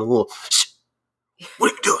eyes and a little. Shh,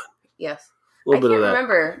 what are you doing? Yes, a little bit of that. I can't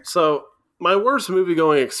remember. So my worst movie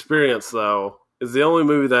going experience, though, is the only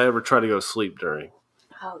movie that I ever tried to go to sleep during.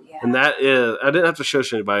 Oh yeah, and that is I didn't have to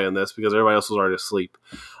shush anybody in this because everybody else was already asleep.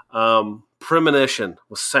 Premonition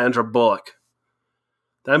with Sandra Bullock.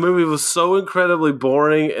 That movie was so incredibly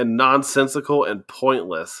boring and nonsensical and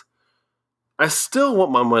pointless. I still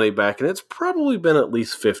want my money back, and it's probably been at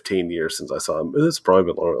least 15 years since I saw him. It's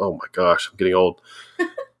probably been long. Oh my gosh, I'm getting old.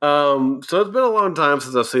 So it's been a long time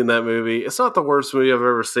since I've seen that movie. It's not the worst movie I've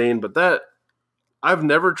ever seen, but I've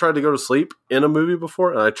never tried to go to sleep in a movie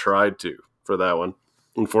before, and I tried to for that one.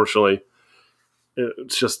 Unfortunately,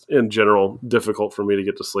 it's just in general difficult for me to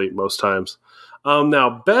get to sleep most times.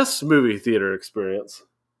 Now, best movie theater experience.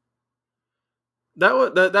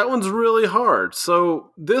 That one's really hard.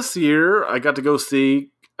 So this year, I got to go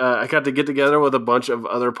see. I got to get together with a bunch of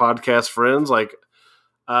other podcast friends, like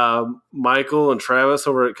Michael and Travis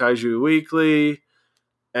over at Kaiju Weekly,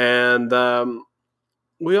 and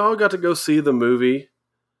we all got to go see the movie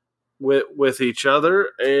with each other,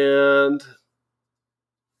 and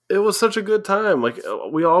it was such a good time. Like,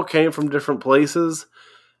 we all came from different places,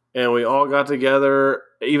 and we all got together.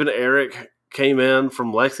 Even Eric came in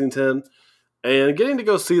from Lexington. And getting to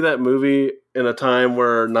go see that movie in a time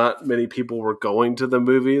where not many people were going to the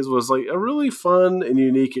movies was like a really fun and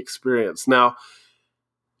unique experience. Now,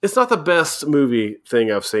 it's not the best movie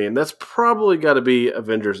thing I've seen. That's probably got to be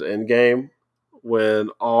Avengers Endgame when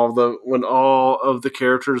all of the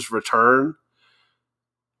characters return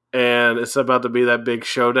and it's about to be that big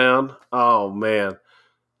showdown. Oh man,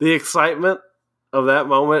 the excitement of that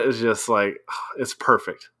moment is just like, it's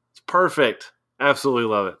perfect. It's perfect. Absolutely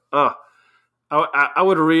love it. I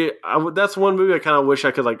would. That's one movie I kind of wish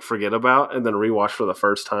I could like forget about and then rewatch for the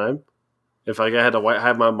first time. If I had to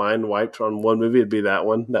have my mind wiped on one movie, it'd be that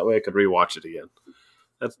one. That way I could rewatch it again.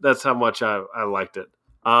 That's how much I liked it.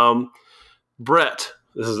 Brett,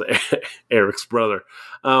 this is Eric's brother.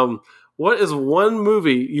 What is one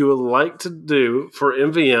movie you would like to do for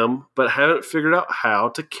MVM but haven't figured out how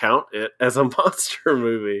to count it as a monster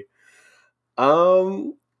movie?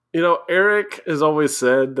 Eric has always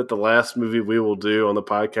said that the last movie we will do on the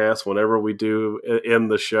podcast, whenever we do in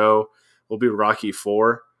the show, will be Rocky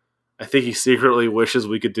IV. I think he secretly wishes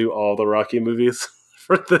we could do all the Rocky movies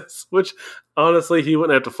for this, which honestly, he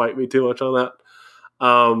wouldn't have to fight me too much on that.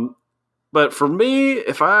 But for me,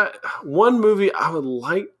 one movie I would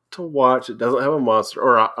like to watch, it doesn't have a monster,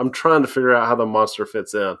 or I'm trying to figure out how the monster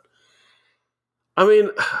fits in. I mean,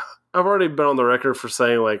 I've already been on the record for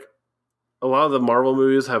saying like, a lot of the Marvel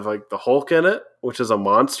movies have like the Hulk in it, which is a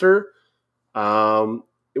monster.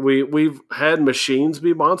 We've had machines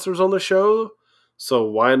be monsters on the show, so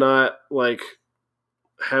why not like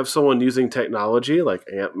have someone using technology like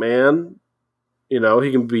Ant-Man? He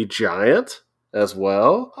can be giant as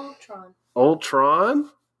well. Ultron.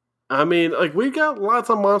 I mean, like we got lots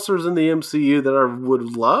of monsters in the MCU that I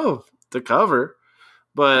would love to cover,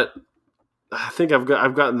 but I think I've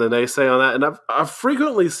gotten the naysay on that, and I've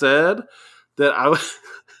frequently said that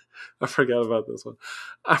I forgot about this one.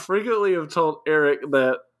 I frequently have told Eric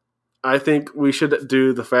that I think we should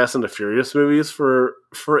do the Fast and the Furious movies for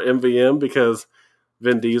MVM because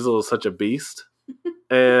Vin Diesel is such a beast.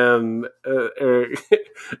 And Eric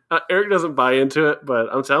doesn't buy into it, but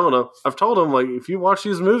I'm telling him, I've told him, like, if you watch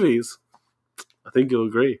these movies, I think you'll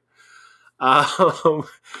agree.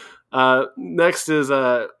 Next is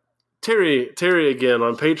Terry again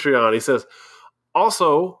on Patreon. He says,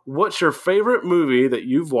 also, what's your favorite movie that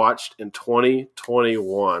you've watched in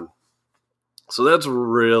 2021? So that's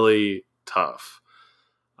really tough.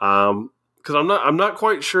 Because I'm not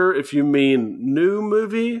quite sure if you mean new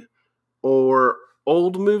movie or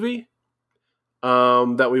old movie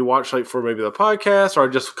that we watched like for maybe the podcast or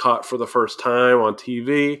I just caught for the first time on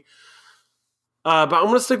TV. But I'm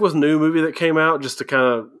going to stick with new movie that came out just to kind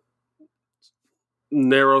of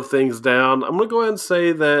narrow things down. I'm going to go ahead and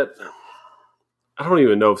say that I don't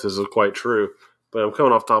even know if this is quite true, but I'm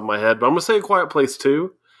coming off the top of my head. But I'm going to say A Quiet Place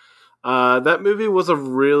 2. That movie was a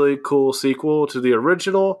really cool sequel to the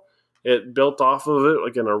original. It built off of it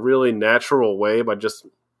like in a really natural way by just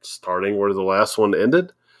starting where the last one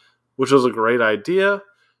ended, which was a great idea.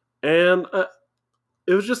 And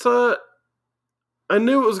it was just I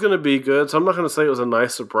knew it was going to be good, so I'm not going to say it was a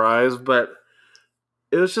nice surprise, but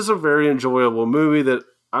it was just a very enjoyable movie that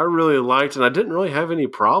I really liked and I didn't really have any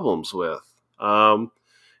problems with.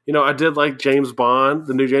 I did like James Bond.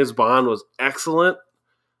 The new James Bond was excellent.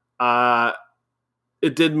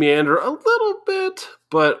 It did meander a little bit,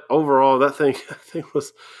 but overall, that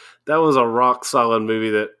was a rock solid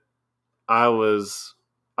movie that I was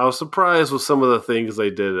surprised with some of the things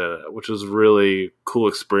they did in it, which was really cool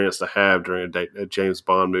experience to have during a James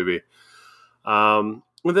Bond movie. And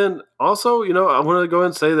then also, I want to go ahead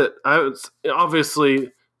and say that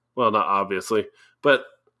not obviously, but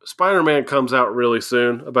Spider-Man comes out really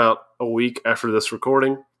soon, about a week after this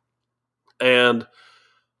recording. And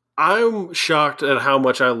I'm shocked at how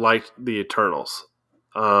much I liked the Eternals.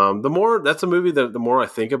 That's a movie that the more I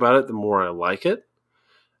think about it, the more I like it.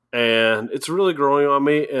 And it's really growing on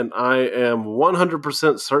me. And I am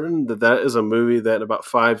 100% certain that is a movie that in about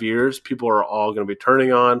 5 years, people are all going to be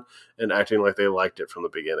turning on and acting like they liked it from the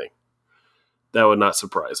beginning. That would not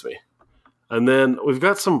surprise me. And then we've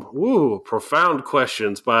got some profound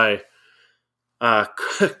questions by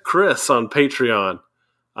Chris on Patreon.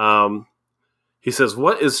 He says,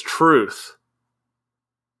 "What is truth?"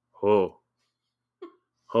 Oh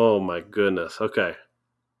my goodness. Okay.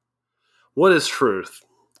 What is truth?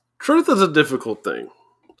 Truth is a difficult thing.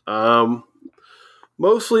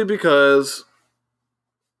 Mostly because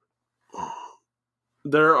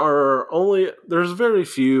there's very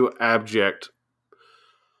few abject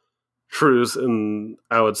truths in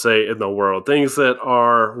the world. Things that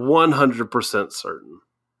are 100% certain.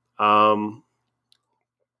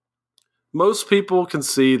 Most people can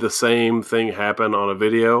see the same thing happen on a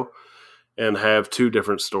video and have two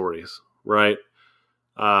different stories, right?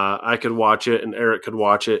 I could watch it and Eric could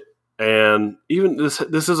watch it. And even this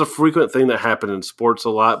is a frequent thing that happened in sports a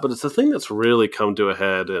lot, but it's a thing that's really come to a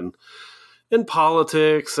head in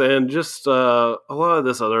politics and just a lot of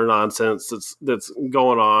this other nonsense that's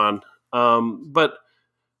going on. But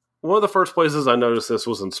one of the first places I noticed this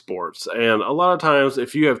was in sports. And a lot of times,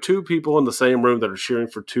 if you have two people in the same room that are cheering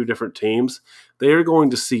for two different teams, they are going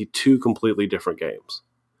to see two completely different games.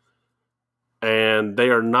 And they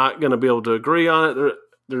are not going to be able to agree on it.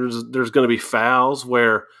 There's going to be fouls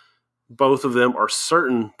where both of them are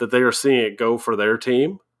certain that they are seeing it go for their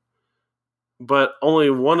team, but only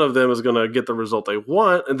one of them is going to get the result they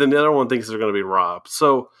want, and then the other one thinks they're going to be robbed.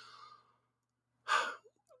 So,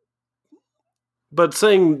 but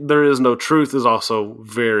saying there is no truth is also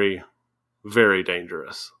very, very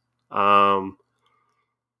dangerous,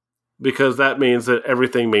 because that means that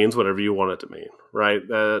everything means whatever you want it to mean, right?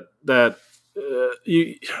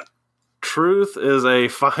 Truth is a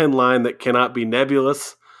fine line that cannot be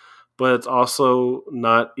nebulous, but it's also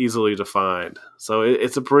not easily defined. So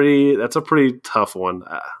that's a pretty tough one.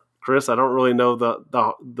 Chris, I don't really know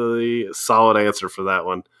the solid answer for that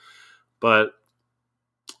one, but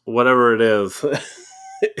whatever it is,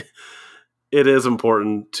 it is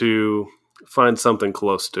important to find something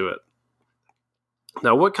close to it.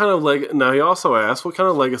 Now, now he also asked, what kind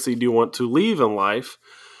of legacy do you want to leave in life,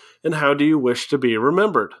 and how do you wish to be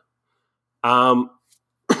remembered?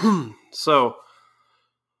 So,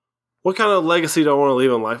 what kind of legacy do I want to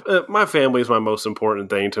leave in life? My family is my most important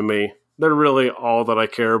thing to me. They're really all that I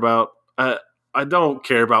care about. I don't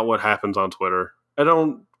care about what happens on Twitter. I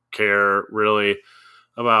don't care really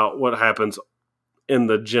about what happens in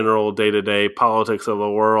the general day-to-day politics of the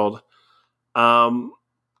world. My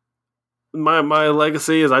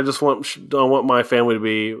legacy is I want my family to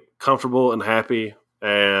be comfortable and happy,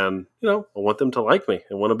 and I want them to like me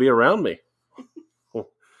and want to be around me.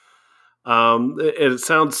 It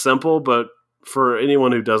sounds simple, but for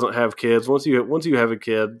anyone who doesn't have kids, once you have a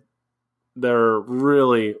kid, they're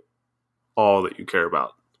really all that you care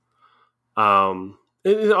about. And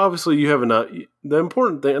obviously, you have enough. The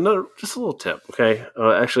important thing, just a little tip, okay?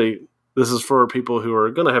 Actually, this is for people who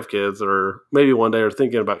are going to have kids, or maybe one day are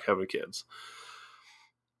thinking about having kids.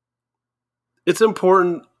 It's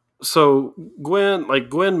important. So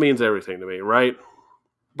Gwen means everything to me, right?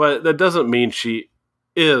 But that doesn't mean she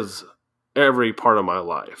is every part of my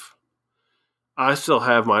life. I still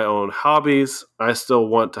have my own hobbies. I still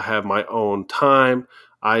want to have my own time.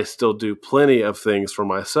 I still do plenty of things for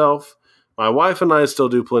myself. My wife and I still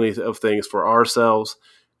do plenty of things for ourselves.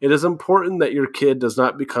 It is important that your kid does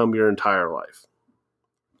not become your entire life.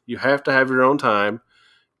 You have to have your own time,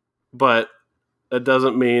 but that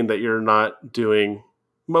doesn't mean that you're not doing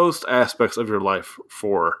most aspects of your life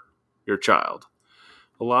for your child.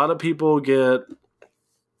 A lot of people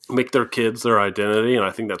make their kids their identity, and I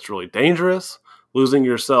think that's really dangerous. Losing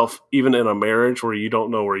yourself even in a marriage where you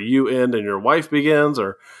don't know where you end and your wife begins,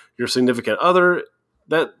 or your significant other,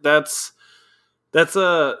 that is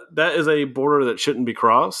a border that shouldn't be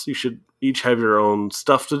crossed. You should each have your own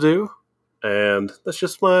stuff to do, and that's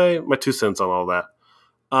just my 2 cents on all that.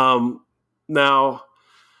 Now,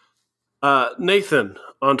 Nathan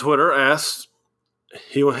on Twitter asked,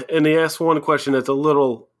 he asked one question that's a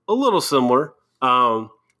little similar,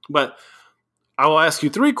 but I will ask you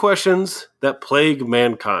 3 questions that plague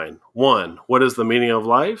mankind. 1, what is the meaning of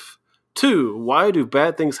life? 2, why do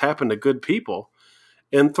bad things happen to good people?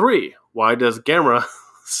 And 3, why does Gamera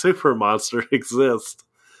Super Monster exist?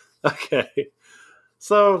 Okay,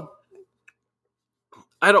 so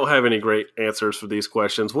I don't have any great answers for these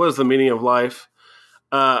questions. What is the meaning of life?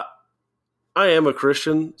 I am a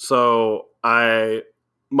Christian, so I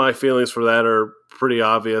my feelings for that are pretty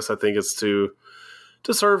obvious. I think it's to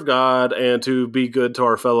serve God and to be good to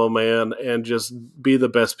our fellow man and just be the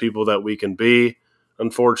best people that we can be.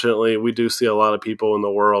 Unfortunately, we do see a lot of people in the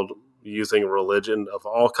world using religion of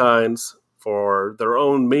all kinds for their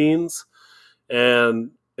own means, and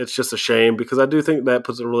it's just a shame because I do think that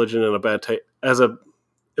puts a religion in a bad taste.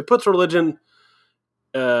 It puts religion,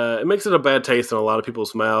 it makes it a bad taste in a lot of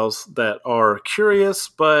people's mouths that are curious,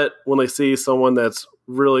 but when they see someone that's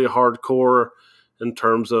really hardcore in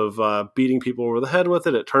terms of beating people over the head with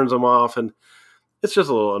it, it turns them off, and it's just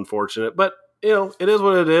a little unfortunate. But it is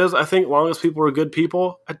what it is. I think long as people are good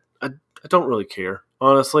people, I don't really care,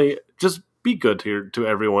 honestly. Just be good to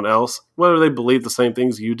everyone else, whether they believe the same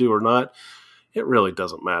things you do or not. It really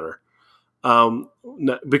doesn't matter.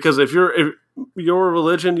 Because if your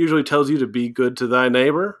religion usually tells you to be good to thy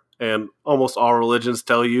neighbor, and almost all religions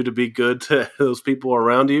tell you to be good to those people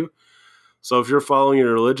around you. So if you're following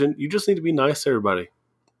your religion, you just need to be nice to everybody.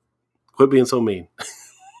 Quit being so mean.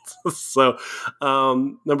 So,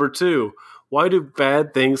 number 2, why do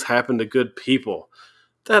bad things happen to good people?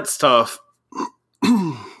 That's tough.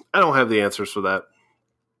 I don't have the answers for that.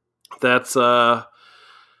 That's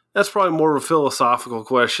probably more of a philosophical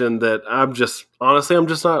question that I'm just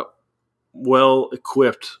not well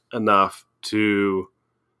equipped enough to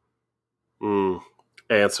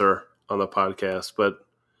answer on the podcast. But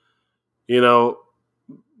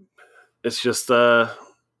it's just I'm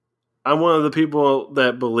one of the people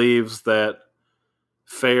that believes that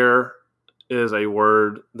fair is a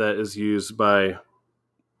word that is used by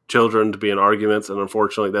children to be in arguments, and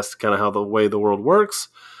unfortunately that's kind of how the way the world works.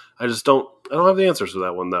 I don't have the answers to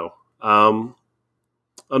that one though.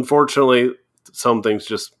 Unfortunately, some things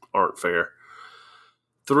just aren't fair.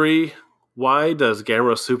 3, why does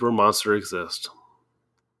Gamera Super Monster exist?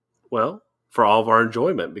 Well, for all of our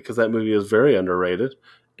enjoyment, because that movie is very underrated,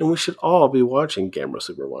 and we should all be watching Gamera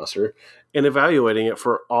Super Monster and evaluating it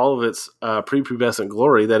for all of its prepubescent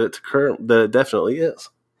glory that it definitely is.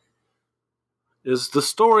 It's the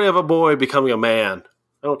story of a boy becoming a man.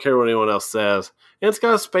 I don't care what anyone else says. And it's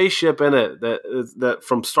got a spaceship in it that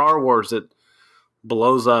from Star Wars that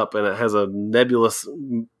blows up, and it has a nebulous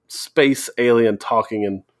space alien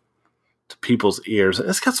talking to people's ears. And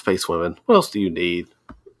it's got space women. What else do you need?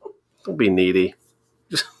 Don't be needy.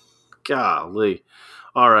 Just golly.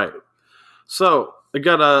 All right. So I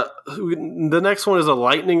got the next one is a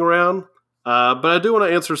lightning round. But I do want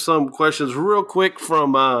to answer some questions real quick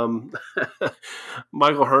from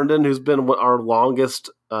Michael Herndon, who's been our longest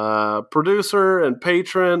producer and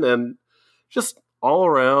patron, and just all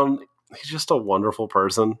around, he's just a wonderful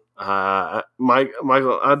person. Michael,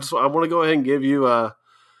 I want to go ahead and give you a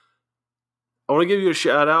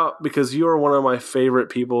shout out because you are one of my favorite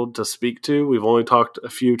people to speak to. We've only talked a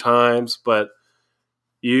few times, but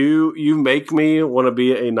you make me want to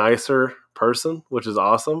be a nicer person, which is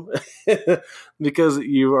awesome because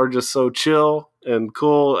you are just so chill and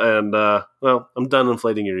cool. And well, I'm done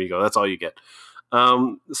inflating your ego. That's all you get.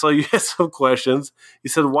 So you had some questions. You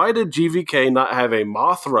said, why did GVK not have a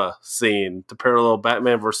Mothra scene to parallel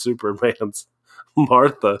Batman vs Superman's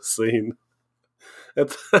Martha scene?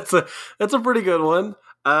 That's a pretty good one.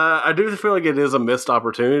 I do feel like it is a missed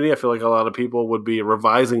opportunity. I feel like a lot of people would be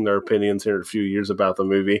revising their opinions here in a few years about the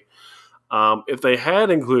movie if they had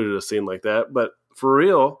included a scene like that. But for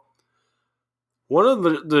real, one of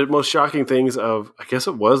the most shocking things of, I guess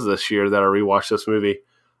it was this year that I rewatched this movie,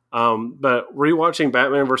 but rewatching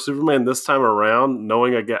Batman vs Superman this time around,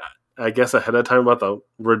 knowing I guess ahead of time about the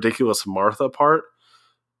ridiculous Martha part,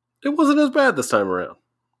 it wasn't as bad this time around.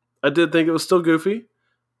 I did think it was still goofy,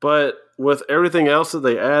 but with everything else that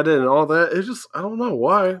they added and all that, it just, I don't know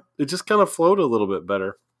why, it just kind of flowed a little bit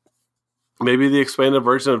better. Maybe the expanded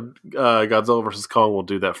version of Godzilla vs. Kong will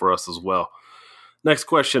do that for us as well. Next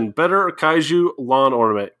question. Better kaiju lawn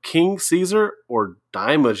ornament, King Caesar or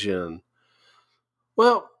Daimajin?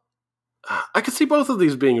 Well, I could see both of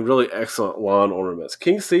these being really excellent lawn ornaments.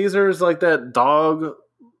 King Caesar is like that dog.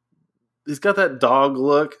 He's got that dog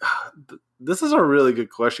look. This is a really good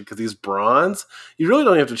question because he's bronze. You really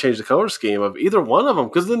don't have to change the color scheme of either one of them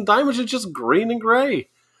because then Daimajin is just green and gray.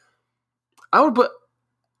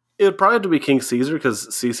 It would probably have to be King Caesar because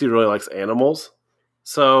Cece really likes animals.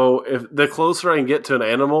 So if the closer I can get to an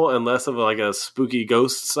animal and less of like a spooky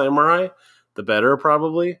ghost samurai, the better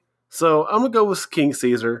probably. So I'm going to go with King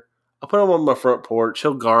Caesar. I'll put him on my front porch.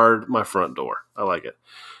 He'll guard my front door. I like it.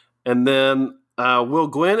 And then will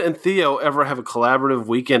Gwen and Theo ever have a collaborative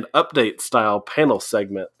weekend update style panel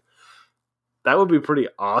segment? That would be pretty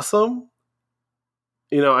awesome.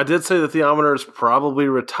 I did say the Theometer is probably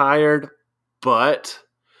retired, but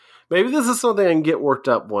maybe this is something I can get worked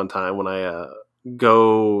up one time when I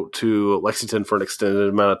go to Lexington for an extended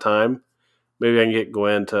amount of time. Maybe I can get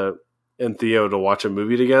Gwen and Theo to watch a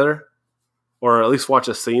movie together, or at least watch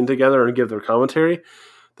a scene together and give their commentary.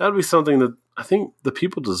 That would be something that I think the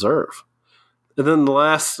people deserve. And then the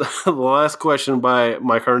last the last question by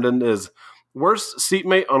Mike Herndon is, worst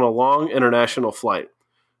seatmate on a long international flight?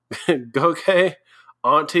 Goke,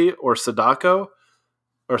 Auntie, or Sadako?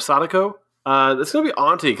 Or Sadako? It's going to be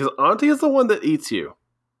Auntie, because Auntie is the one that eats you.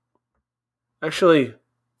 Actually,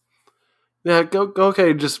 yeah, Goke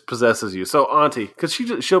just possesses you. So Auntie, because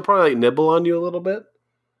she'll probably like nibble on you a little bit.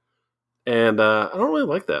 And I don't really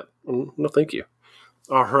like that. No, thank you.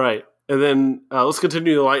 All right. And then let's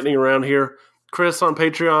continue the lightning around here. Chris on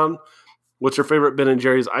Patreon, what's your favorite Ben &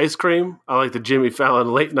 Jerry's ice cream? I like the Jimmy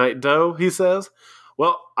Fallon late night dough, he says.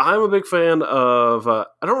 Well, I'm a big fan of, I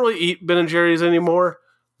don't really eat Ben & Jerry's anymore,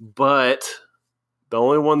 but the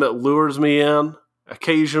only one that lures me in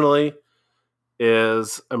occasionally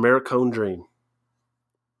is Americone Dream.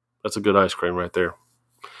 That's a good ice cream right there.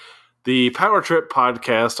 The Power Trip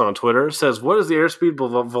podcast on Twitter says, what is the airspeed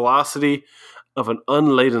velocity of an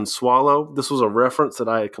unladen swallow? This was a reference that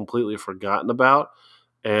I had completely forgotten about.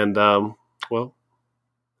 And, well,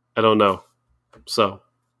 I don't know. So,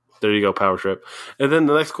 there you go, Power Trip. And then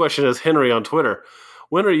the next question is Henry on Twitter.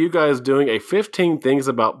 When are you guys doing a 15 things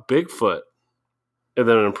about Bigfoot? And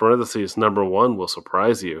then in parentheses, number 1 will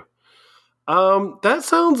surprise you. That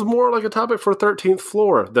sounds more like a topic for 13th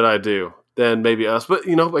Floor that I do than maybe us. But,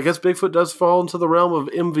 I guess Bigfoot does fall into the realm of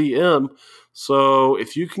MVM. So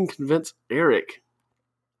if you can convince Eric,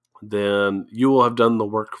 then you will have done the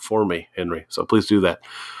work for me, Henry. So please do that.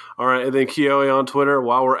 All right, and then Kioe on Twitter,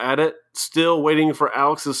 while we're at it, still waiting for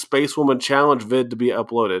Alex's Spacewoman Challenge vid to be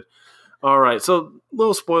uploaded. All right, so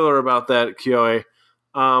little spoiler about that, Kioe.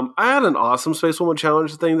 I had an awesome Spacewoman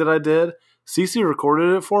Challenge thing that I did. Cece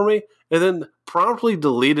recorded it for me and then promptly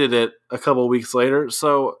deleted it a couple weeks later.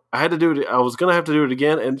 So I had to do it. I was going to have to do it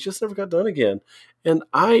again and it just never got done again. And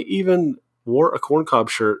I even wore a corncob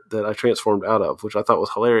shirt that I transformed out of, which I thought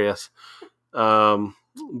was hilarious.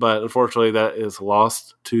 But unfortunately that is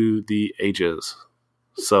lost to the ages.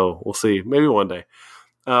 So we'll see. Maybe one day.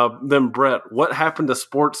 Then Brett, what happened to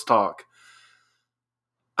Sports Talk?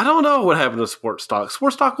 I don't know what happened to Sports Talk.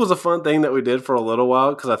 Sports Talk was a fun thing that we did for a little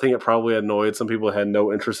while because I think it probably annoyed some people who had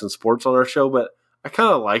no interest in sports on our show, but I kind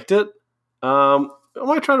of liked it. I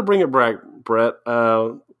might try to bring it back, Brett.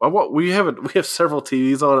 We have several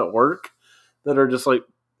TVs on at work that are just like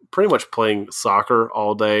pretty much playing soccer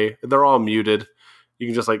all day. They're all muted. You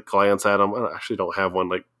can just like glance at them. I actually don't have one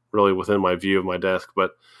like really within my view of my desk,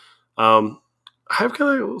 but I've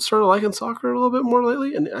kind of started liking soccer a little bit more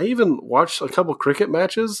lately, and I even watched a couple cricket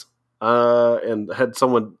matches and had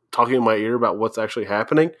someone talking in my ear about what's actually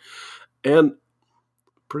happening, and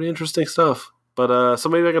pretty interesting stuff. But so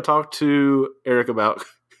maybe I can talk to Eric about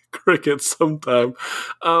cricket sometime.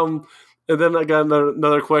 And then I got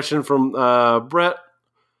another question from Brett.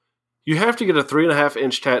 You have to get a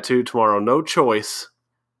 3.5-inch tattoo tomorrow. No choice.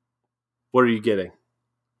 What are you getting?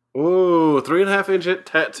 Ooh, 3.5-inch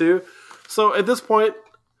tattoo. So at this point,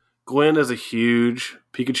 Gwen is a huge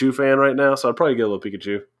Pikachu fan right now, so I'd probably get a little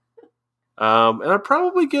Pikachu. And I'd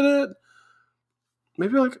probably get it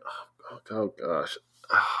maybe like, oh gosh.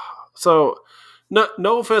 So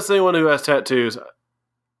no offense to anyone who has tattoos.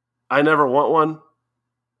 I never want one.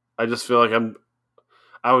 I just feel like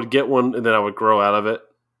I would get one and then I would grow out of it.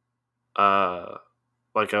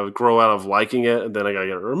 Like I would grow out of liking it and then I gotta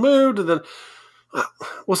get it removed and then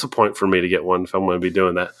what's the point for me to get one if I'm going to be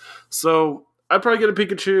doing that? So I'd probably get a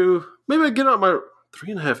Pikachu. Maybe I'd get on my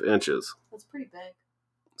 3.5 inches. That's pretty big.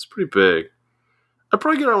 It's pretty big. I'd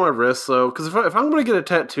probably get it on my wrist though, because if I'm going to get a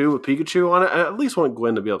tattoo with Pikachu on it, I at least want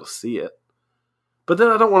Gwen to be able to see it. But then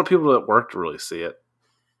I don't want people at work to really see it.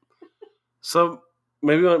 So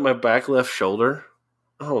maybe like my back left shoulder.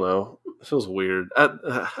 I don't know. It feels weird. I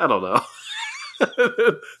don't know.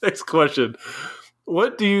 Next question.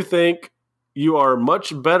 What do you think you are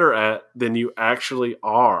much better at than you actually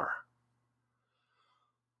are?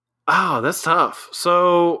 That's tough.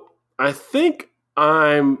 So I think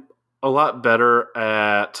I'm a lot better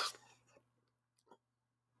at,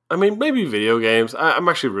 maybe video games. I'm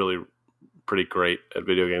actually really pretty great at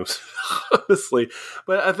video games, honestly.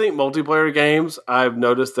 But I think multiplayer games, I've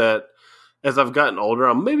noticed that as I've gotten older,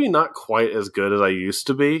 I'm maybe not quite as good as I used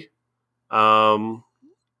to be.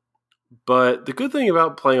 But the good thing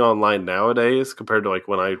about playing online nowadays, compared to like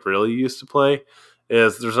when I really used to play,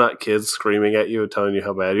 is there's not kids screaming at you and telling you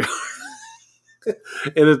how bad you are.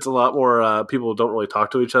 And it's a lot more people don't really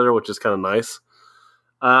talk to each other, which is kind of nice.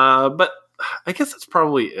 But I guess that's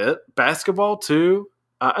probably it. Basketball too.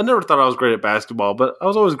 I never thought I was great at basketball, but I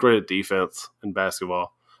was always great at defense in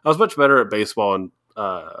basketball. I was much better at baseball, and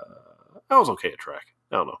I was okay at track.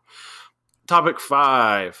 I don't know. Topic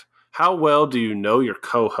 5. How well do you know your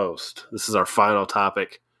co-host? This is our final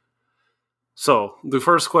topic. So the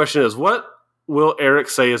first question is, what will Eric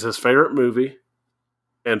say is his favorite movie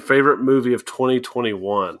and favorite movie of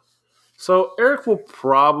 2021? So Eric will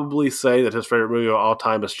probably say that his favorite movie of all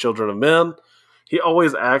time is Children of Men. He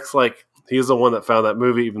always acts like he's the one that found that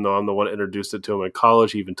movie, even though I'm the one that introduced it to him in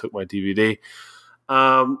college. He even took my DVD.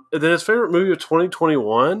 And then his favorite movie of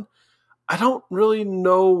 2021, I don't really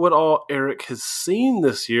know what all Eric has seen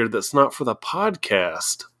this year that's not for the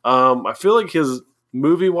podcast. I feel like his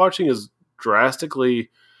movie watching is drastically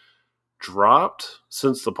dropped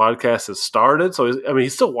since the podcast has started. So,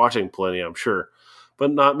 he's still watching plenty, I'm sure,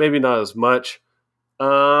 but maybe not as much.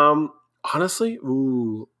 Honestly,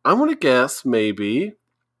 I'm going to guess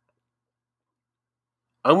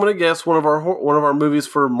one of our movies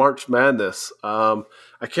for March Madness. I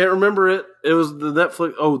can't remember it. It was the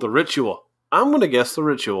Netflix. Oh, The Ritual. I'm going to guess The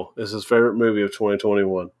Ritual is his favorite movie of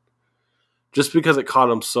 2021. Just because it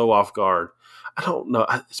caught him so off guard. I don't know.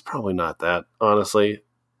 It's probably not that, honestly.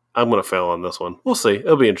 I'm going to fail on this one. We'll see.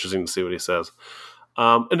 It'll be interesting to see what he says.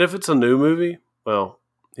 And if it's a new movie, well,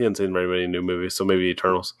 he hasn't seen very many new movies, so maybe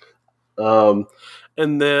Eternals. And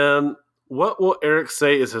then, what will Eric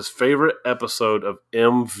say is his favorite episode of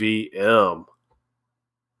MVM?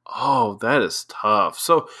 Oh, that is tough.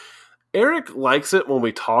 So, Eric likes it when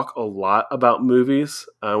we talk a lot about movies.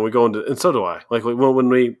 We go into, and so do I. Like when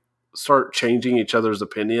we start changing each other's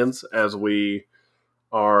opinions as we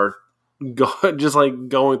are just like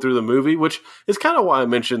going through the movie, which is kind of why I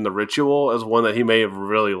mentioned The Ritual as one that he may have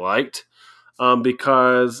really liked,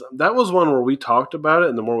 because that was one where we talked about it,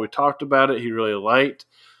 and the more we talked about it, he really liked.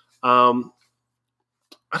 I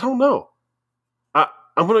don't know. I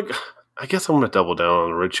guess I'm gonna double down on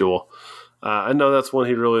The Ritual. I know that's one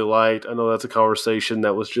he really liked. I know that's a conversation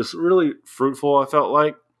that was just really fruitful, I felt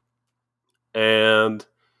like. And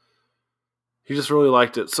he just really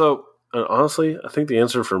liked it. So, honestly, I think the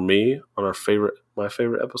answer for me on my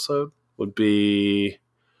favorite episode would be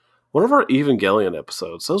one of our Evangelion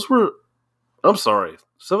episodes. I'm sorry.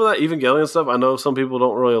 Some of that Evangelion stuff, I know some people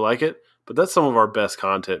don't really like it, but that's some of our best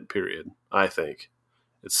content, period, I think.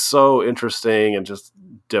 It's so interesting and just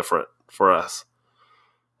different for us.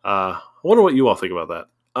 I wonder what you all think about that.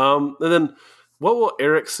 And then, what will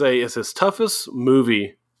Eric say is his toughest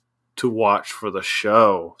movie to watch for the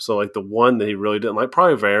show? So, like the one that he really didn't like,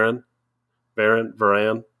 probably Varan.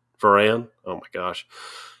 Oh my gosh,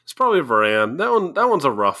 it's probably Varan. That one's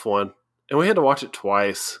a rough one, and we had to watch it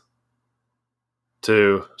twice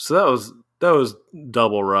too. So that was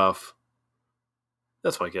double rough.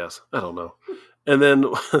 That's my guess. I don't know. And then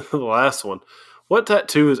the last one. What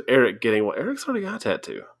tattoo is Eric getting? Well, Eric's already got a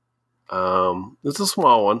tattoo. It's a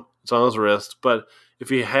small one. It's on his wrist. But if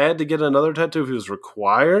he had to get another tattoo, if he was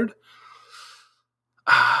required,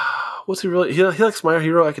 what's he really? He likes My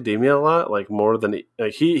Hero Academia a lot, like more than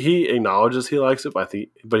he acknowledges he likes it, but he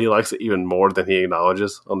likes it even more than he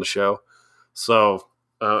acknowledges on the show. So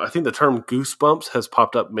I think the term goosebumps has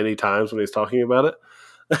popped up many times when he's talking about it,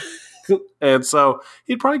 and so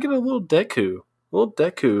he'd probably get a little Deku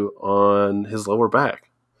on his lower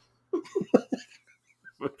back.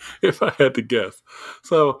 If I had to guess.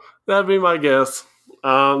 So that'd be my guess.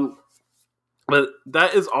 But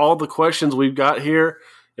that is all the questions we've got here.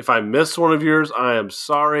 If I missed one of yours, I am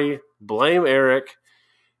sorry. Blame Eric.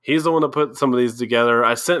 He's the one that put some of these together.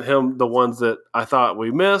 I sent him the ones that I thought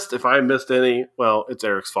we missed. If I missed any, well, it's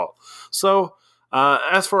Eric's fault. So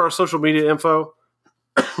as for our social media info,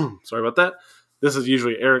 sorry about that. This is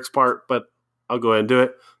usually Eric's part, but I'll go ahead and do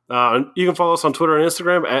it. You can follow us on Twitter and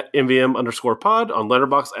Instagram at MVM_pod, on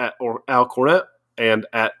Letterboxd at Al Cornett, and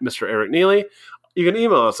at Mr. Eric Neely. You can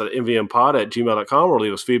email us at mvmpod@gmail.com or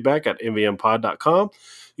leave us feedback at mvmpod.com.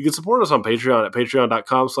 You can support us on Patreon at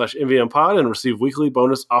patreon.com/mvmpod and receive weekly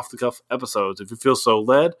bonus off-the-cuff episodes. If you feel so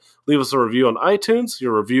led, leave us a review on iTunes.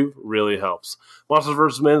 Your review really helps. Monsters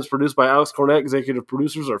vs. Men is produced by Alex Cornett. Executive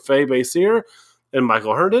producers are Faye Basier and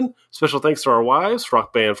Michael Herndon. Special thanks to our wives,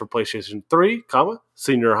 Rock Band for PlayStation 3,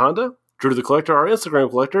 Senior Honda, Drew the Collector, our Instagram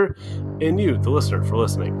collector, and you, the listener, for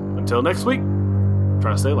listening. Until next week,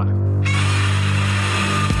 try to stay alive.